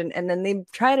tangent, and then they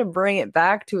try to bring it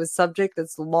back to a subject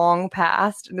that's long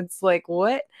past, and it's like,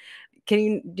 what?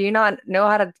 Do you not know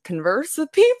how to converse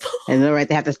with people? And then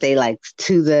they have to stay like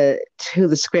to the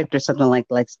script or something,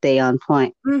 like stay on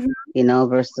point,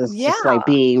 versus just like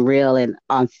being real and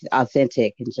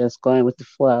authentic and just going with the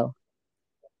flow.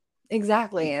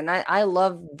 Exactly. And I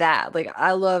love that. Like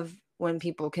I love when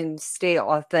people can stay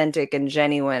authentic and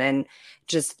genuine and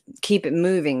just keep it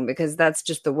moving, because that's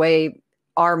just the way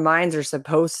our minds are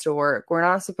supposed to work. We're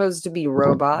not supposed to be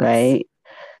robots. Right.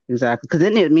 Exactly. Because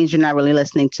then it means you're not really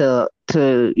listening to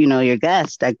your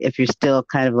guest. Like if you're still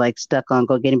kind of like stuck on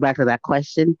getting back to that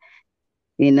question,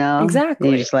 Exactly.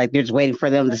 You're just waiting for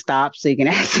them to stop so you can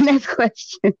ask the next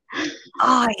question.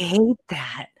 Oh, I hate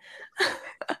that.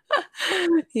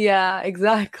 Yeah,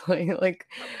 exactly. Like,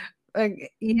 and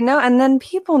then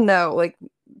people know, like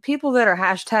people that are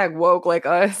hashtag woke like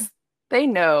us, they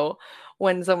know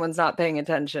when someone's not paying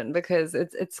attention because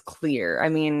it's clear. I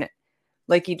mean,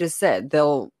 like you just said,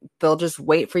 they'll just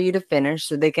wait for you to finish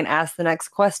so they can ask the next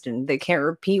question. They can't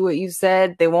repeat what you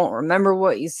said. They won't remember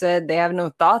what you said. They have no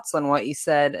thoughts on what you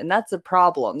said. And that's a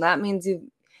problem. That means you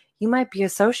might be a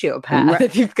sociopath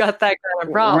if you've got that kind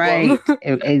of problem. Right.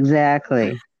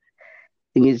 Exactly.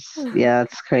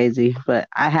 It's crazy. But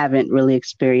I haven't really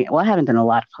experienced, I haven't done a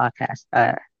lot of podcasts.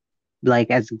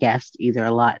 like as guests either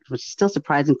a lot, which is still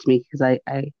surprising to me because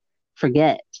I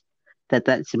forget that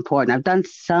that's important. I've done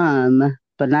some,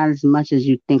 but not as much as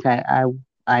you think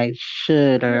I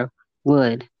should or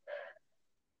would.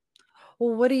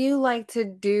 Well, what do you like to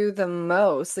do the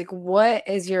most? Like, what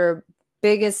is your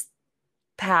biggest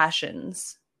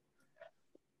passions?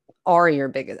 Are your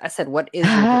biggest? I said, what is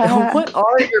your what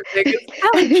are your biggest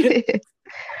passions?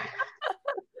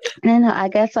 And I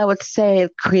guess I would say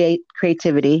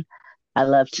creativity. I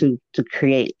love to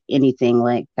create anything.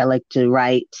 Like I like to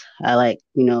write. I like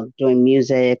doing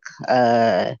music.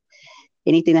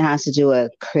 Anything that has to do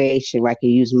with creation, where I can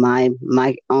use my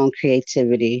own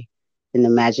creativity and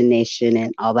imagination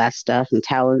and all that stuff and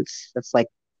talents.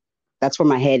 That's where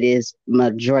my head is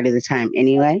majority of the time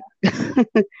anyway.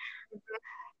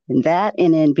 And that,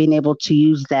 and then being able to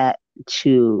use that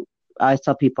to, I always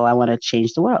tell people I want to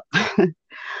change the world.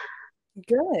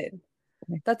 Good.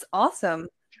 That's awesome.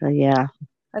 So yeah.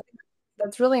 I think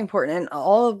that's really important. And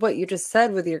all of what you just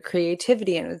said with your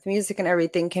creativity and with music and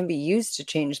everything can be used to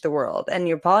change the world. And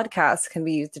your podcast can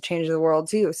be used to change the world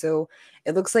too. So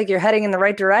it looks like you're heading in the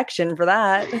right direction for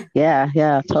that.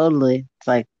 Yeah, totally. It's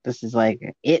like, this is like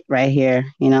it right here,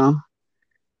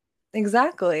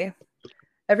 Exactly.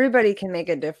 Everybody can make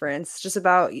a difference. It's just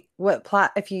about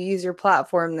if you use your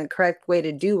platform the correct way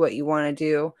to do what you want to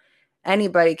do,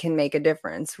 anybody can make a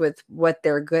difference with what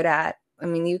they're good at. I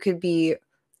mean, you could be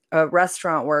a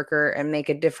restaurant worker and make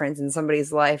a difference in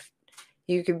somebody's life.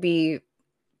 You could be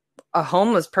a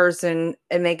homeless person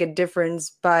and make a difference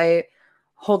by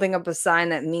holding up a sign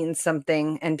that means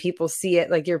something and people see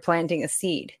it like you're planting a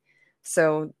seed.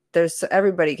 So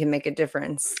everybody can make a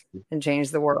difference and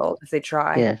change the world if they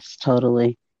try. Yes,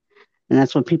 totally. And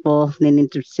that's what they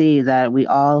need to see, that we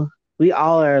all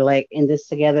are like in this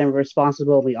together and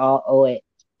responsible. We all owe it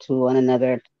to one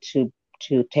another to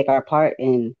take our part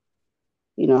and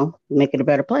make it a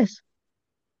better place.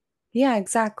 Yeah,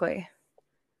 exactly.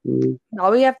 Mm-hmm.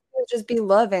 All we have to do is just be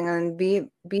loving and be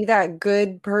that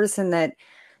good person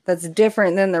that's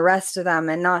different than the rest of them,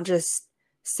 and not just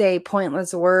say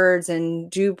pointless words and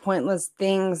do pointless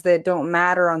things that don't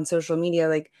matter on social media.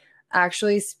 Like,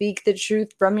 actually speak the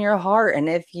truth from your heart. And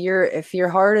if your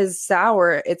heart is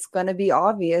sour, it's going to be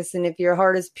obvious. And if your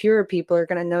heart is pure, people are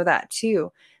going to know that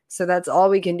too. So that's all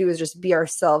we can do, is just be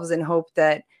ourselves and hope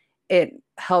that it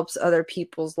helps other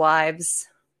people's lives.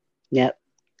 Yep.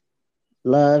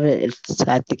 Love it.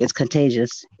 I think it's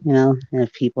contagious, and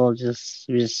if people just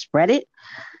spread it,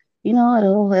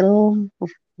 it'll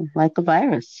like a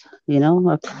virus,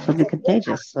 something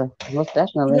contagious. So most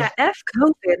definitely. Yeah, F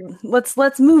COVID.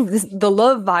 Let's move the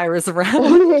love virus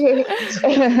around.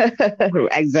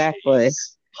 Exactly.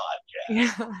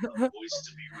 Yeah.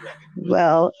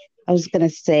 Well, I was gonna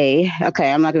say,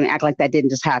 okay, I'm not gonna act like that didn't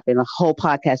just happen. The whole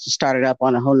podcast just started up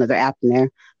on a whole nother app in there.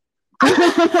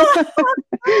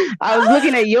 I was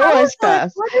looking at your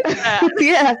stuff.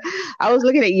 Yeah, I was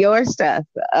looking at your stuff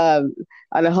on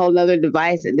a whole nother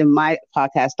device, and then my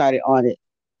podcast started on it.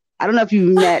 I don't know if you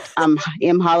met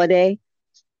M Holiday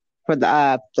for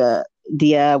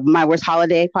the My Worst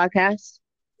Holiday podcast.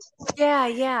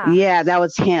 Yeah, that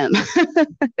was him.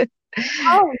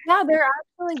 Oh yeah, they're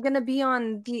actually gonna be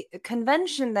on the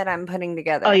convention that I'm putting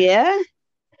together. Oh yeah.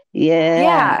 They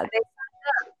signed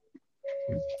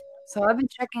up. So I've been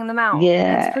checking them out.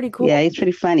 Yeah, it's pretty cool. Yeah, he's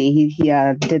pretty funny. He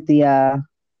did the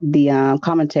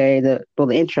commentary, the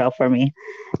intro for me.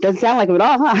 Doesn't sound like him at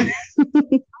all, huh?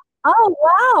 Oh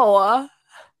wow!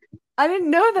 I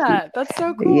didn't know that. That's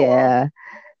so cool. Yeah,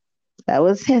 that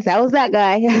was that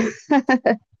guy.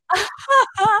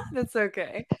 That's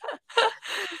okay.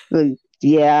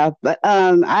 Yeah, but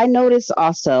I noticed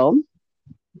also.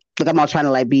 Look, I'm all trying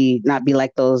to not be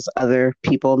like those other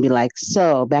people and be like,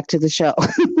 so back to the show.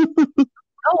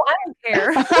 Oh, I don't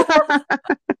care.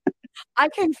 I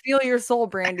can feel your soul,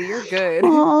 Brandy. You're good.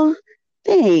 Oh,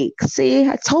 thanks. See,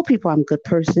 I told people I'm a good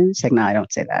person. It's like, no, I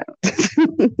don't say that.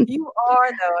 You are,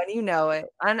 though, and you know it.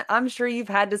 I'm sure you've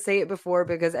had to say it before,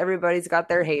 because everybody's got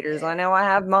their haters. I know I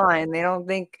have mine. They don't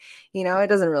think, it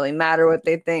doesn't really matter what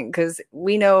they think, because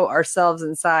we know ourselves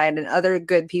inside, and other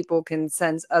good people can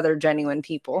sense other genuine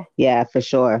people. Yeah, for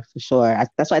sure.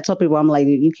 That's why I tell people, I'm like,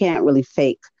 you can't really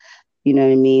fake, you know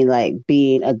what I mean? Like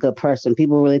being a good person.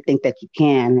 People really think that you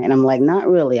can. And I'm like, not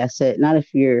really. I said, not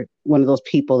if you're one of those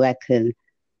people that can,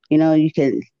 you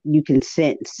can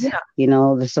sense,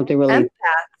 there's something really. Empaths.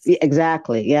 Yeah,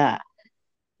 exactly. Yeah.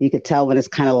 You could tell when it's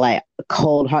kind of like a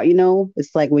cold heart,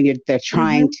 it's like when they're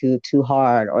trying too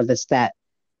hard, or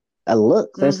a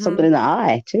look. There's something in the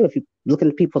eye too. If you look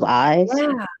into people's eyes.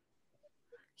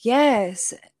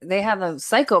 Yes, they have those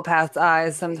psychopath's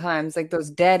eyes sometimes, like those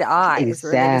dead eyes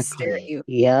where they just stare at Exactly. you.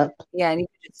 Yep. Yeah, and you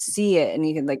can just see it and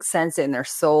you can like sense it in their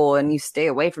soul and you stay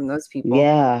away from those people.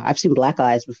 Yeah. I've seen black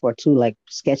eyes before too, like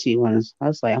sketchy ones. I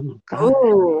was like, oh my God.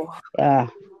 Oh, Yeah.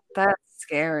 that's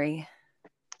scary.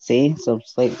 See, so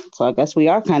it's like, so I guess we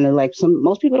are kind of like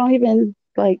most people don't even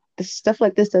like this stuff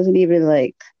like this doesn't even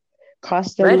like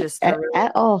cost them Register, really.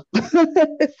 at all.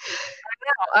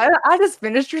 I just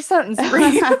finished your sentence for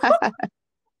you.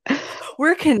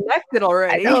 We're connected I know,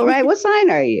 already. right? What sign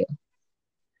are you?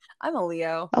 I'm a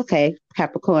Leo. Okay,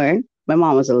 Capricorn. My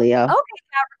mom was a Leo. Okay,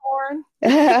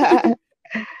 Capricorn. Oh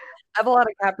I have a lot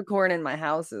of Capricorn in my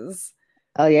houses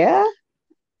yeah?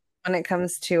 when it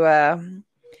comes to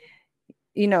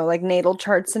like natal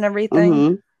charts and everything.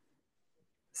 Mm-hmm.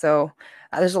 So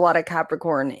there's a lot of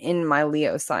Capricorn in my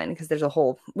Leo sign because there's a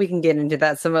whole. We can get into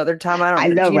that some other time. I I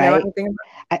don't know. know, Do you know right? anything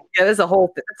about? Yeah, there's a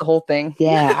whole. It's a whole thing.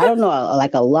 Yeah, I don't know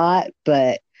like a lot,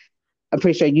 but I'm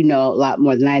pretty sure you know a lot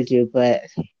more than I do, but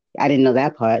I didn't know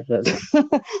that part. But you're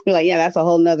like, yeah, that's a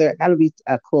whole nother, that'll be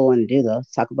a cool one to do though.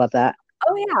 Talk about that.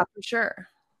 Oh yeah, for sure.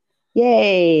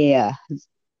 Yay.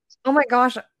 Oh my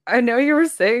gosh, I know you were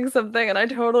saying something, and I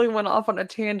totally went off on a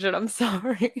tangent. I'm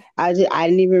sorry. I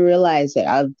didn't even realize it.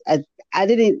 I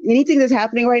didn't, anything that's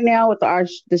happening right now with our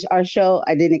show,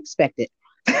 I didn't expect it.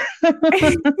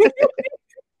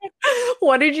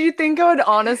 What did you think I would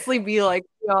honestly be like, to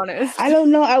be honest? I don't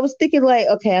know. I was thinking like,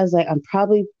 okay, I was like, I'm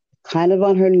probably kind of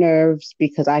on her nerves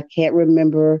because I can't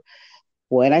remember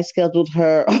when I scheduled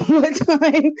her, what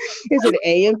time is it,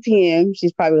 AM, PM?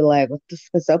 She's probably like,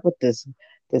 what's up with this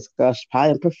girl? She's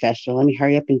probably unprofessional. Let me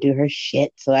hurry up and do her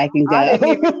shit so I can I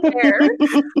go. didn't even care.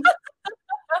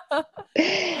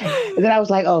 And then I was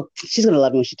like, oh, she's gonna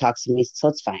love me when she talks to me, so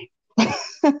it's fine.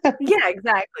 Yeah,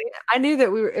 exactly. I knew that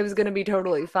it was going to be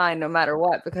totally fine no matter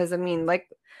what because I mean, like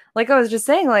I was just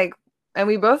saying, like, and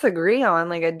we both agree on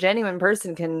like a genuine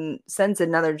person can sense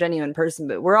another genuine person,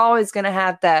 but we're always going to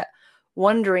have that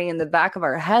wondering in the back of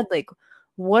our head, like,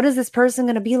 what is this person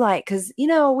going to be like? Because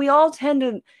we all tend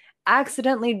to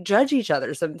accidentally judge each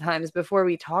other sometimes before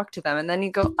we talk to them, and then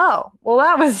you go, oh, well,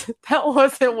 that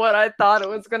wasn't what I thought it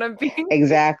was going to be.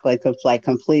 Exactly. Like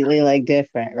completely like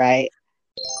different, right?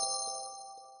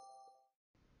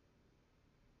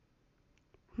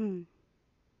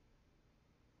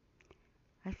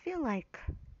 I feel like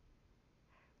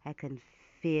I can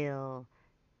feel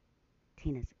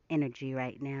Tina's energy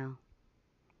right now.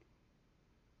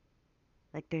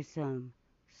 Like there's some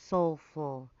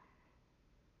soulful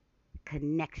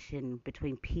connection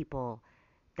between people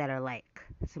that are like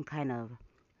some kind of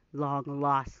long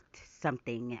lost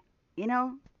something, you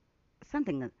know?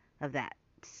 Something of that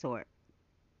sort.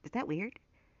 Is that weird?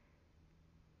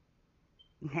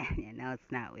 Yeah, no,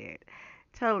 it's not weird.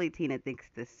 Totally, Tina thinks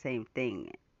the same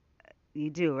thing. You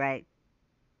do, right,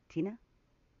 Tina?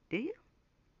 Do you?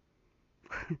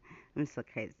 I'm so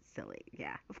crazy, silly.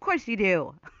 Yeah, of course you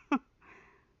do.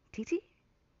 TT,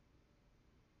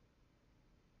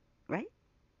 right?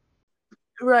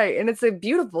 Right. And it's a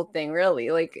beautiful thing,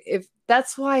 really. Like, if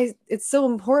that's why it's so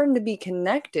important to be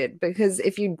connected, because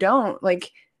if you don't, like,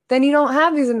 then you don't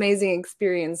have these amazing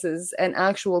experiences and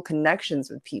actual connections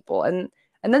with people. And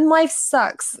then life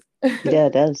sucks. Yeah,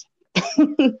 it does.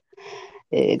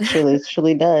 It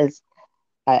truly does.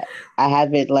 I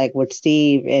have it like with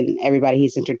Steve and everybody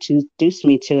he's introduced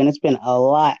me to, and it's been a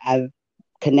lot. I've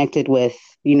connected with,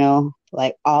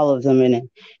 like all of them in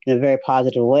a very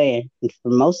positive way. And for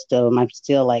most of them, I'm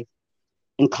still like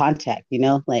in contact,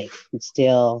 like it's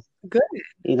still, Good.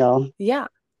 Yeah.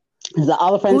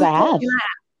 All the friends I have.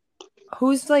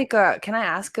 Who's like, can I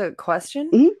ask a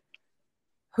question? Mm-hmm.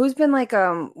 Who's been like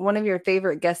one of your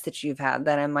favorite guests that you've had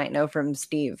that I might know from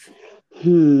Steve?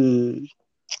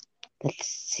 Let's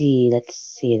see.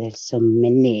 There's so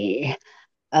many.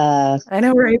 I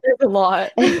know, right? There's a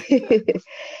lot. Because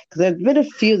there's been a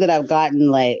few that I've gotten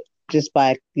like just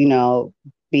by being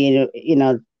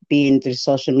through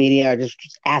social media or just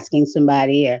asking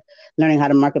somebody or learning how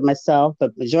to market myself.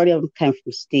 But majority of them came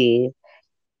from Steve.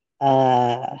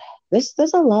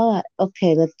 There's a lot.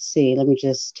 Okay, let's see. Let me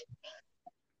just.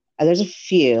 There's a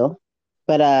few,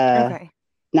 but Okay.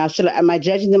 now am I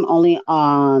judging them only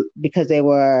on because they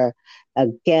were a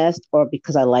guest or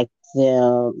because I like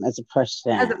them as a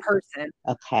person? As a person.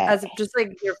 Okay. As just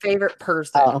like your favorite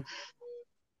person. Oh.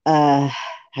 I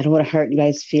don't want to hurt you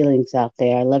guys' feelings out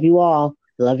there. I love you all.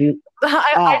 Love you.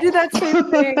 I do that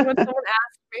same thing when someone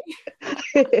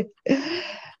asks me.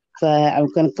 So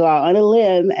I'm gonna go out on a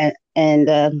limb and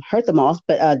hurt them all.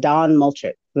 But Dawn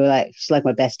Moultrie, she's like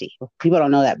my bestie. People don't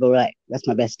know that, but we're like, that's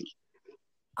my bestie.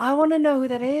 I want to know who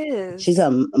that is. She's a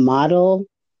model.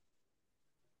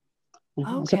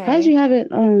 I'm surprised Okay. you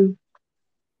haven't.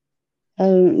 I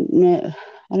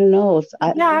don't know.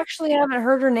 Yeah, actually, I haven't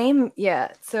heard her name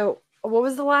yet. So, what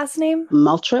was the last name?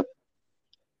 Maltrip.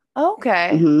 Okay.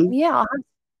 Mm-hmm. Yeah, I'll have to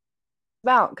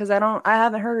about because I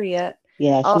haven't heard her yet.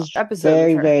 Yeah, I'll she's episode with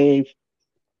very, her. very.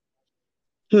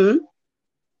 Hmm.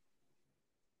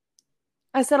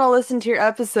 I said I'll listen to your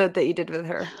episode that you did with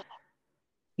her.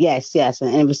 Yes, yes,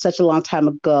 and it was such a long time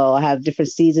ago. I have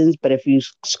different seasons, but if you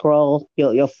scroll,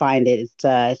 you'll find it.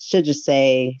 It should just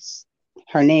say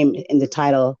her name in the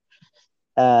title,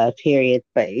 period.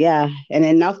 But yeah, and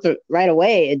then after right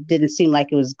away, it didn't seem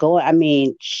like it was going. I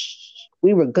mean,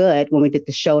 we were good when we did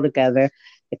the show together.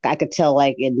 I could tell,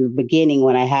 like in the beginning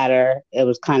when I had her, it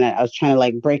was kind of I was trying to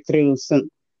like break through some,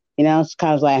 it's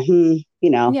kind of like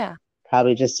Yeah.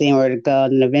 probably just seeing where to go,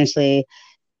 and eventually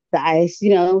the ice,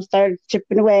 started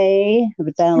chipping away.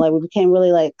 But then, like, we became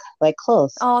really like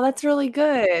close. Oh, that's really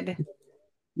good.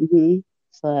 Mm-hmm.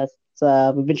 So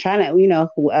we've been trying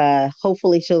to,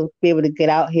 hopefully she'll be able to get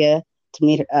out here to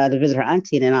meet to visit her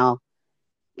auntie, and then I'll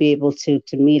be able to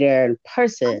meet her in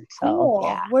person. So Cool.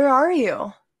 yeah, Where are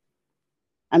you?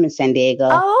 I'm in San Diego.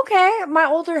 Oh, okay. My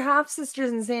older half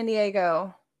sister's in San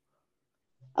Diego.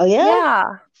 Oh yeah. Yeah.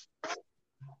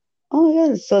 Oh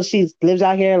yeah. So she lives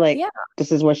out here. Like, Yeah. This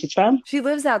is where she's from. She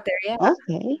lives out there. Yeah.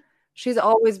 Okay. She's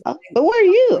always But where are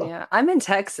you? Yeah. I'm in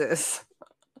Texas.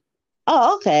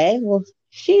 Oh, okay. Well,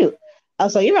 shoot. Oh,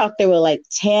 so you're out there with like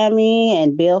Tammy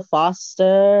and Bill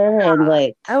Foster and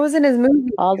like I was in his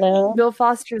movie, all that. Bill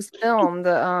Foster's film,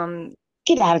 the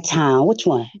Get out of town. Which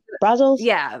one? Brazos?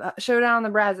 yeah, Showdown on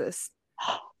the Brazos.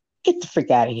 Get the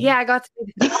freak out of here. Yeah, I got to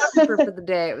be the photographer for the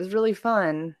day. It was really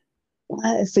fun.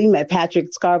 What? So you met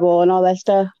Patrick Scarborough and all that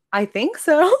stuff? I think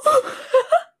so.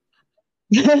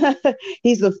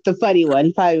 He's the funny one.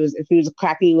 He probably was, if he was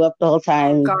cracking you up the whole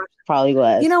time, gosh. probably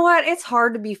was. You know what? It's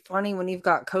hard to be funny when you've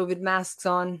got COVID masks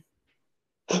on.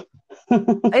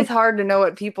 It's hard to know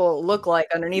what people look like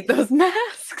underneath those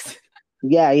masks.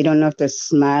 Yeah, you don't know if they're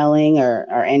smiling or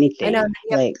anything. I know.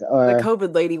 Like, or the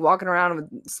COVID lady walking around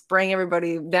with spraying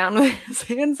everybody down with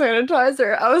hand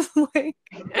sanitizer. I was like,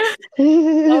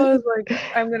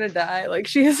 I'm gonna die. Like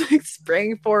she is like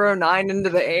spraying 409 into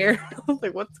the air. I was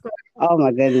like, what's going on? Oh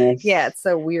my goodness. Yeah, it's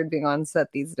so weird being on set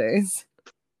these days.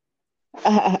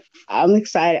 I'm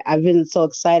excited. I've been so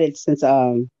excited since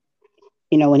when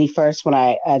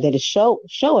I did a show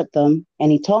with them,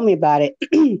 and he told me about it.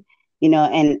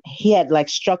 And he had like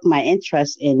struck my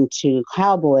interest into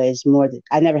cowboys more.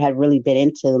 I never had really been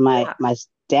into my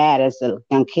dad as a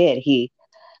young kid. He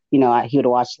would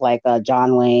watch like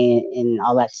John Wayne and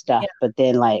all that stuff. Yeah. But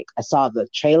then like I saw the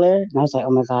trailer and I was like,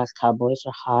 oh my gosh, cowboys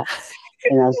are hot.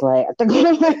 And I was like, that's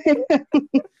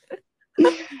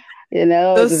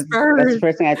the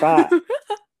first thing I thought.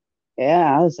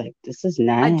 Yeah, I was like, this is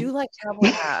nice. I do like cowboy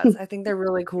hats. I think they're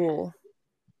really cool.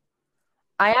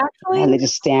 And they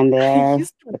just stand there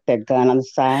with their gun on the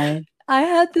side. I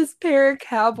had this pair of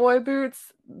cowboy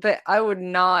boots that I would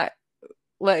not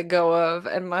let go of,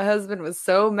 and my husband was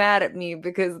so mad at me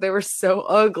because they were so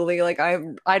ugly. Like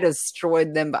I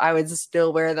destroyed them, but I would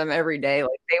still wear them every day.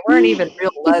 Like they weren't even real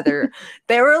leather.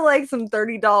 They were like some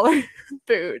 $30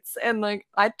 boots, and like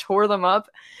I tore them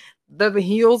up. The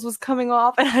heels was coming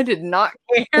off, and I did not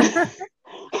care.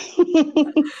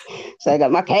 So I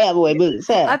got my cowboy boots.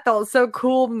 Huh? I felt so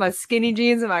cool with my skinny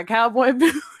jeans and my cowboy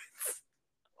boots.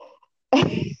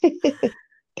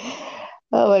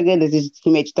 Oh my goodness, he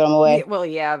made you throw them away? Yeah, well,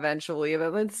 yeah, eventually.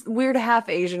 But it's weird, half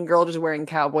Asian girl just wearing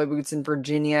cowboy boots in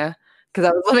Virginia. Because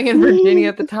I was living in Virginia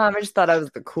at the time. I just thought I was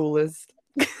the coolest.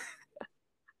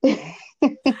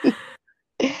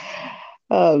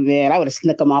 Oh man, I would have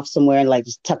snuck them off somewhere and like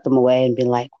just tucked them away and been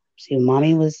like, see,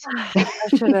 mommy was. I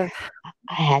should have.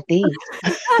 I had these.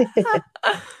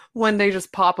 One day,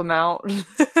 just pop them out.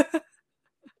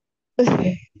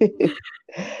 I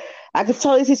could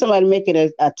totally see somebody making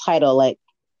a title like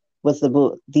with the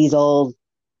boot,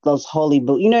 those holy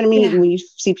boots. You know what I mean? Yeah. When you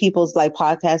see people's like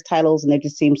podcast titles and they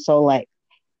just seem so like,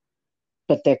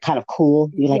 but they're kind of cool.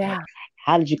 You're like,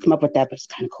 how did you come up with that? But it's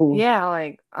kind of cool. Yeah,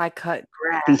 like I cut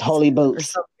grass. These holy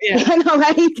boots. Yeah. I know,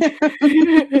 right?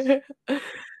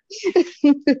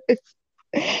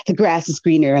 The grass is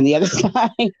greener on the other side.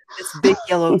 This big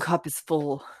yellow cup is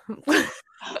full.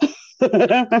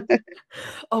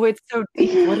 Oh, it's so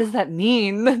deep. What does that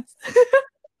mean?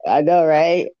 I know,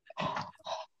 right?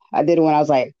 I did it when I was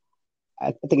like,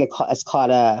 I think it's called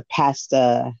past.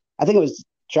 I think it was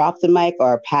drop the mic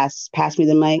or pass me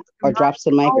the mic or drops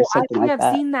the mic or something like that.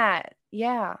 I've seen that.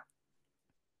 Yeah.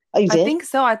 Oh, you I did? think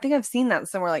so. I think I've seen that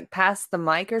somewhere, like Pass the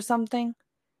Mic or something.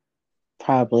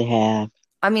 Probably have.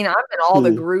 I mean, I'm in all the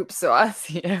Hmm. groups, so I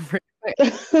see everything.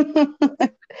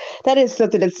 That is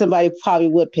something that somebody probably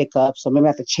would pick up, so maybe I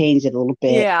have to change it a little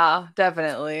bit. Yeah,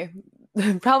 definitely.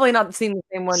 Probably not seeing the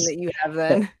same one that you have But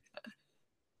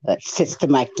then. sits the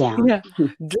mic down. Yeah.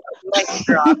 Mic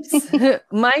drops.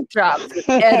 Mic drops with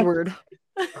Edward.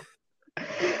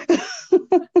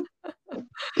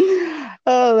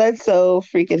 Oh, that's so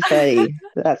freaking funny.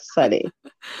 That's funny.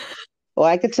 Well,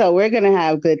 I could tell we're gonna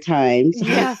have good times.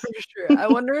 Yeah, for sure. I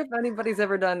wonder if anybody's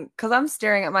ever done, because I'm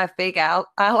staring at my fake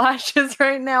eyelashes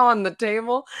right now on the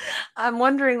table. I'm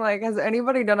wondering, like, has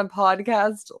anybody done a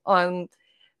podcast on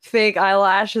fake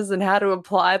eyelashes and how to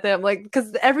apply them? Like,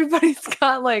 because everybody's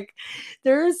got like,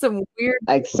 there's some weird,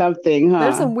 Like something,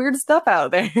 there's huh? some weird stuff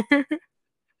out there.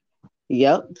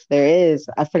 Yep, there is.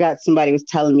 I forgot somebody was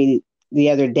telling me the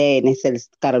other day, and they said it's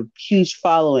got a huge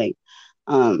following.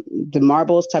 The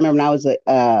marbles. I remember when I was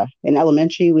in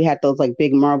elementary, we had those like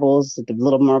big marbles, the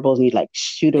little marbles, and you like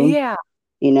shoot them, Yeah,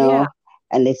 you yeah. know.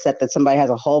 And they said that somebody has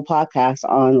a whole podcast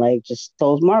on like just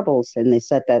those marbles, and they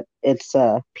said that it's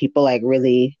people like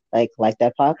really like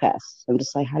that podcast. I'm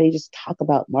just like, how do you just talk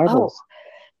about Oh, marbles?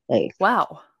 Like,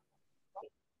 wow.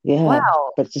 yeah,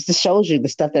 Wow. but just it shows you the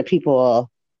stuff that people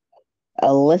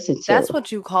listen to. That's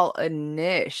what you call a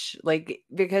niche. Like,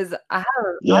 because I have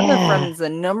a friend Yeah. that's the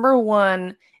number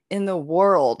one in the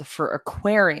world for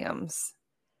aquariums,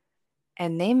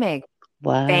 and they make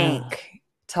Wow. bank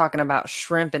talking about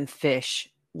shrimp and fish,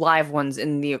 live ones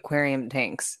in the aquarium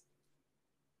tanks.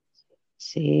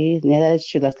 See, yeah, that is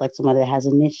true. That's like somebody that has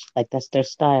a niche, like that's their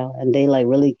style, and they like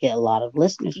really get a lot of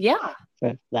listeners Yeah,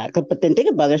 for that. But then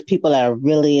think about there's people that are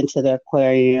really into their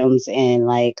aquariums and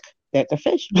like their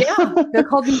fish. yeah. They're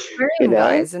called the You aquarium know?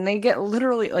 guys, and they get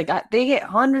literally like they get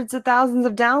hundreds of thousands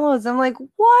of downloads. I'm like,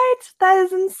 what? That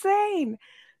is insane.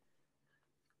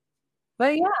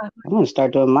 But yeah, I'm gonna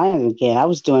start doing mine again. I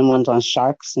was doing ones on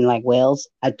sharks and like whales.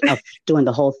 I'm doing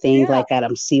the whole thing yeah. like at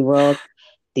SeaWorld,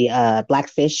 the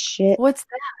blackfish shit, What's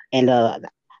that?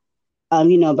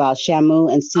 and you know about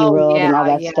Shamu and Oh SeaWorld and yeah, all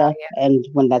that yeah, stuff. yeah. And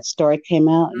when that story came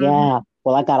out, Mhm. yeah.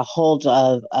 Well, I got a hold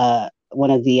of one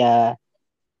of the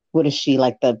what is she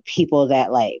like the people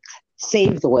that like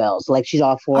save the whales? Like she's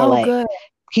all for Oh, like good.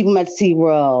 keep them at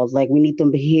SeaWorld, like we need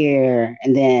them here.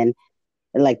 And then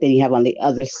you have on the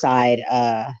other side,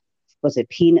 was it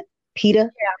PETA?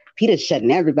 PETA's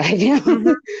shutting everybody down.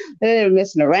 Mhm. They're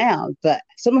messing around. But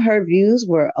some of her views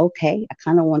were okay. I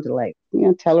kind of wanted to like,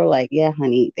 tell her like, yeah,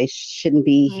 honey, they shouldn't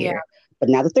be Yeah, here. But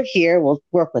now that they're here, we'll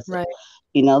work with it. right.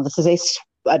 This is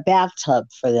a bathtub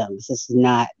for them. This is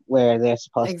not where they're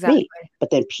supposed to Exactly. be.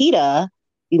 But then PETA,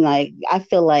 like I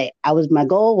feel like my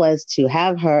goal was to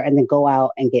have her and then go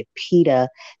out and get PETA,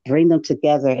 bring them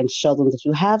together and show them that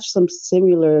you have some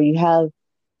similar,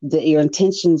 your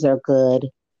intentions are good,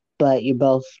 but you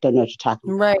both don't know what you're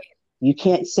talking about. Right. You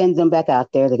can't send them back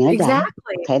out there. They're going to die.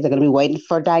 Exactly. Okay. They're going to be waiting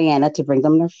for Diana to bring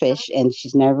them their fish, and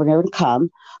she's never going to come.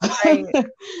 Right. So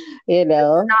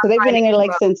they've been in there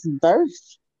like since birth.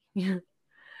 Yeah.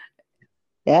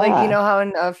 Yeah. Like, you know how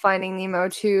in Finding Nemo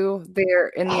 2, they're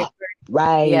in the aquarium.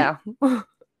 Right. Yeah.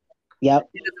 Yep.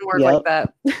 It doesn't work like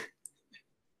that.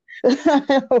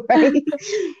 Right.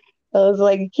 I was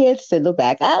like, you can't send them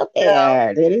back out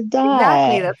there. They just die.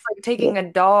 Exactly. That's like taking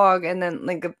a dog and then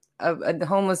like a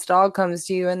homeless dog comes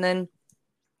to you and then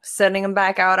sending them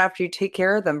back out after you take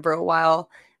care of them for a while.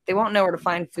 They won't know where to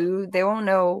find food. They won't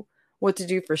know what to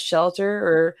do for shelter,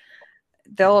 or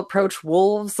they'll approach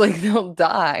wolves, like they'll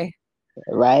die.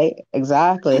 Right?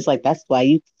 Exactly. It's like that's why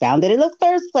you found it in the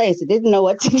first place. It didn't know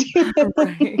what to do.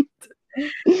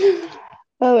 Right.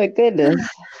 Oh my goodness.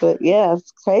 But yeah,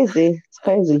 it's crazy. It's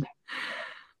crazy.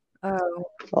 Oh.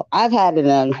 Well, I've had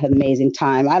an amazing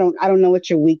time. I don't know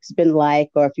what your week's been like,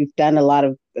 or if you've done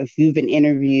if you've been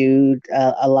interviewed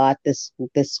a lot this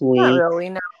week. Not really,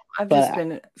 no. I've just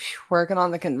been working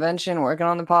on the convention, working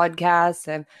on the podcast,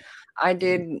 and I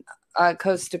did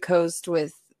Coast to Coast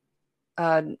with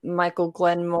Michael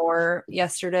Glenmore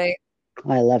yesterday.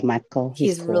 I love Michael.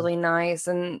 He's cool. really nice,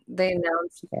 and they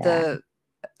announced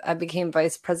I became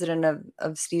vice president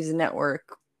of Steve's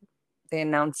network. They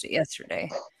announced it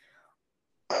yesterday.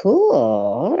 Cool.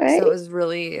 All right. So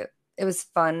it was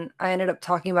fun. I ended up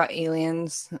talking about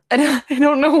aliens. I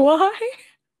don't know why.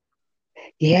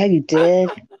 Yeah, you did.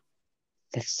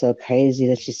 That's so crazy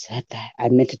that you said that. I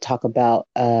meant to talk about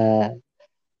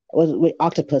with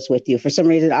octopus with you. For some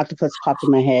reason, octopus popped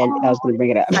in my head, and I was going to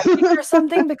bring it up. Or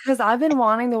something, because I've been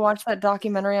wanting to watch that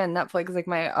documentary on Netflix, like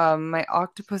my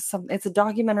octopus. It's a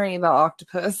documentary about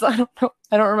octopus. I don't know.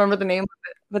 I don't remember the name of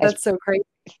it, but that's so crazy.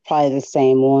 It's probably the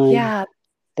same one. Yeah,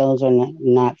 Those are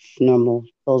not normal.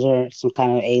 Those are some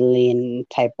kind of alien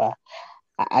type of.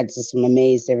 I just am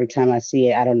amazed every time I see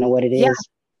it. I don't know what it yeah, is.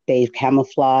 They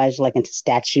camouflage like into they're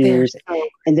statues. so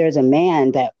And there's a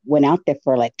man that went out there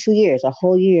for like 2 years, a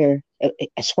whole year.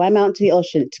 I swam out into the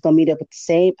ocean to go meet up with the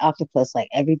same octopus like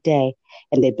every day,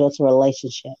 and they built a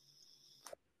relationship.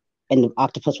 And the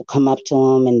octopus would come up to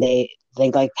him, and they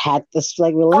like had this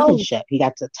like oh relationship. He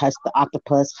got to touch the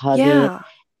octopus, hug it, yeah.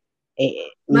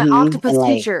 My and octopus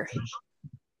like teacher.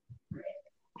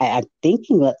 I'm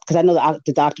thinking because I know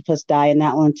did the octopus die in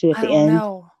that one too at I the don't end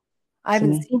know. I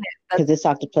haven't seen it. because this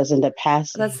octopus ended up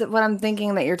That's passing. what I'm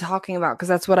thinking that you're talking about because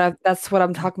that's what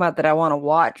I'm talking about that I want to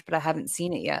watch, but I haven't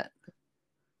seen it yet.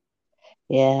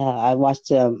 Yeah, I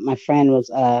watched. My friend was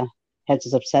had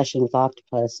this obsession with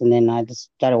octopus, and then I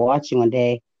just started watching one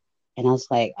day, and I was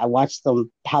like, I watched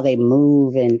them how they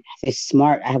move and they're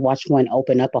smart. I watched one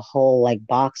open up a whole like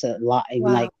box a lot and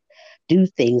Wow. like do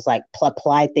things like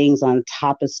apply things on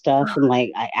top of stuff and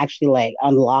like I actually like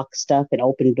unlock stuff and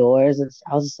open doors.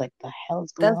 I was just like, the hell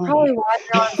is going That's on probably here? why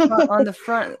they're on the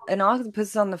front, an octopus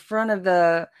is on the front of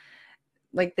the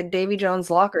like the Davy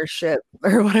Jones locker ship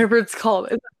or whatever it's called.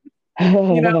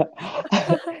 You know,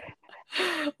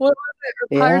 what was it?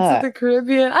 Or Pirates of Yeah, the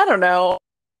Caribbean? I don't know.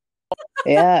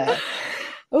 yeah.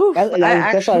 Oof, I That's what I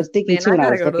actually, was thinking man, too I when I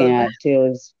gotta was go to looking the at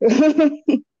bathroom.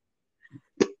 it too.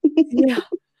 Yeah.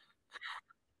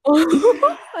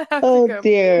 I have to Oh go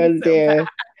dear, pee oh so bad. dear.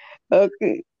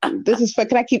 Okay, this is fun.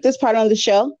 Can I keep this part on the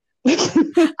show?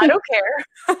 I don't care.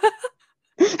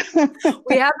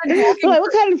 We have been talking Like, for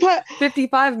what kind of part?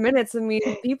 55 minutes. I mean,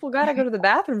 people gotta go to the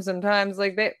bathroom sometimes.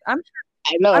 Like I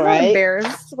know, I'm not right?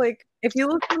 embarrassed. Like if you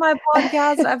listen to my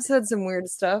podcast, I've said some weird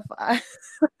stuff.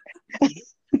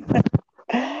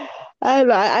 I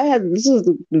know. I had this was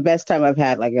the best time I've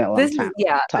had like in a long This is time this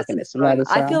talking to is fun. somebody.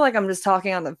 I feel So like I'm just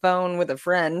talking on the phone with a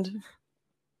friend.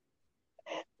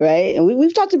 right, and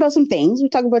we've talked about some things. We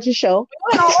talked about your show. We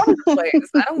went all over the place.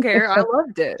 I don't care. I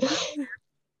loved it.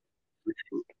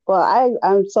 Well,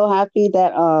 I'm so happy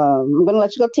that I'm gonna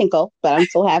let you go tinkle, but I'm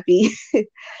so happy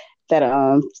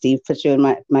that Steve put you in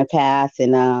my path,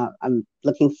 and I'm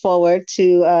looking forward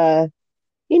to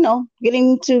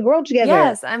getting to grow together.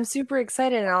 Yes, I'm super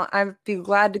excited, and I'd be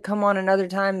glad to come on another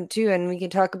time too, and we can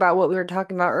talk about what we were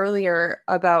talking about earlier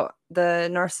about the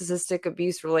narcissistic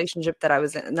abuse relationship that I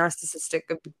was in.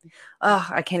 Oh,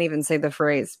 I can't even say the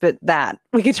phrase, but that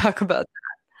we could talk about.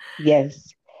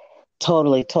 Yes,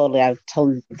 totally, totally. I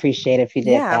totally appreciate it if you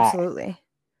did Yeah, that. absolutely.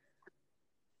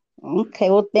 Okay,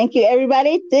 well, thank you,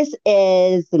 everybody. This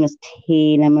is Miss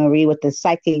Tina Marie with the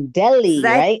Psychedelic,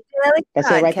 right? Psychedelic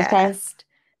That's it right this time? podcast.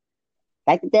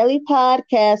 Psychedelic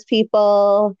podcast,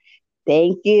 people.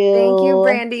 Thank Thank you, you.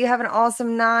 Brandy. You have an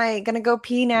awesome night. Gonna go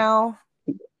pee now.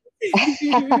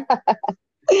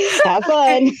 Have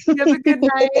fun. You have a good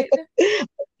night.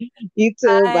 You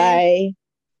too. Bye.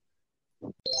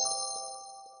 Bye.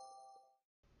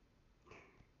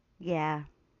 Yeah,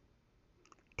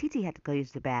 TT had to go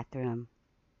use the bathroom.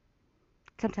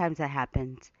 Sometimes that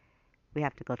happens. We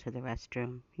have to go to the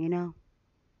restroom, you know?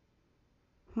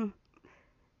 Hmm.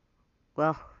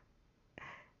 Well,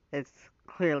 it's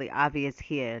clearly obvious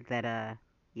here that,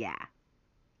 yeah,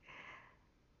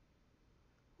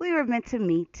 we were meant to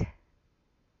meet.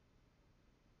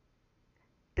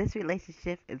 This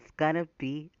relationship is gonna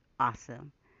be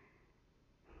awesome.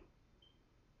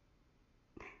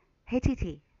 Hey,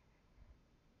 TT,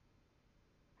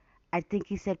 I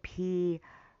think you said pee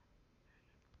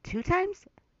 2 times?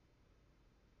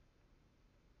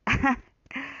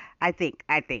 I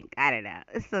don't know.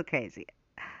 It's so crazy.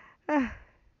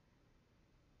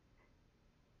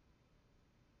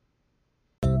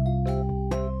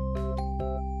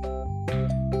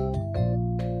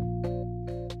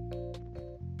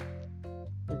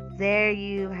 There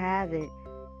you have it,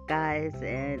 guys,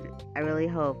 and I really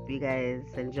hope you guys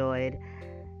enjoyed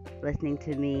listening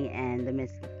to me and the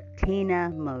Miss Tina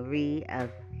Marie of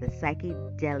the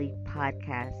Psychedelic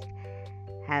Podcast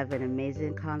have an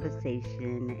amazing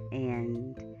conversation,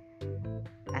 and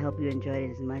I hope you enjoyed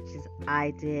it as much as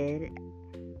I did,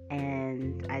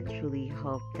 and I truly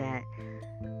hope that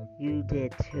you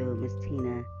did too, Miss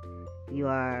Tina. You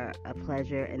are a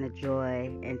pleasure and a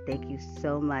joy, and thank you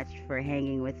so much for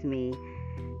hanging with me.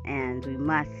 And we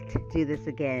must do this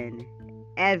again.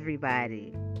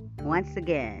 Everybody, once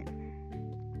again,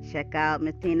 check out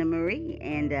Miss Tina Marie,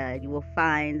 and you will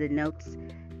find the notes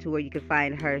to where you can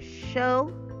find her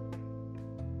show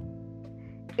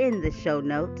in the show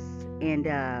notes. And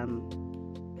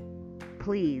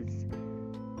please,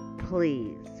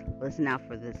 please listen out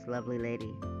for this lovely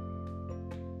lady.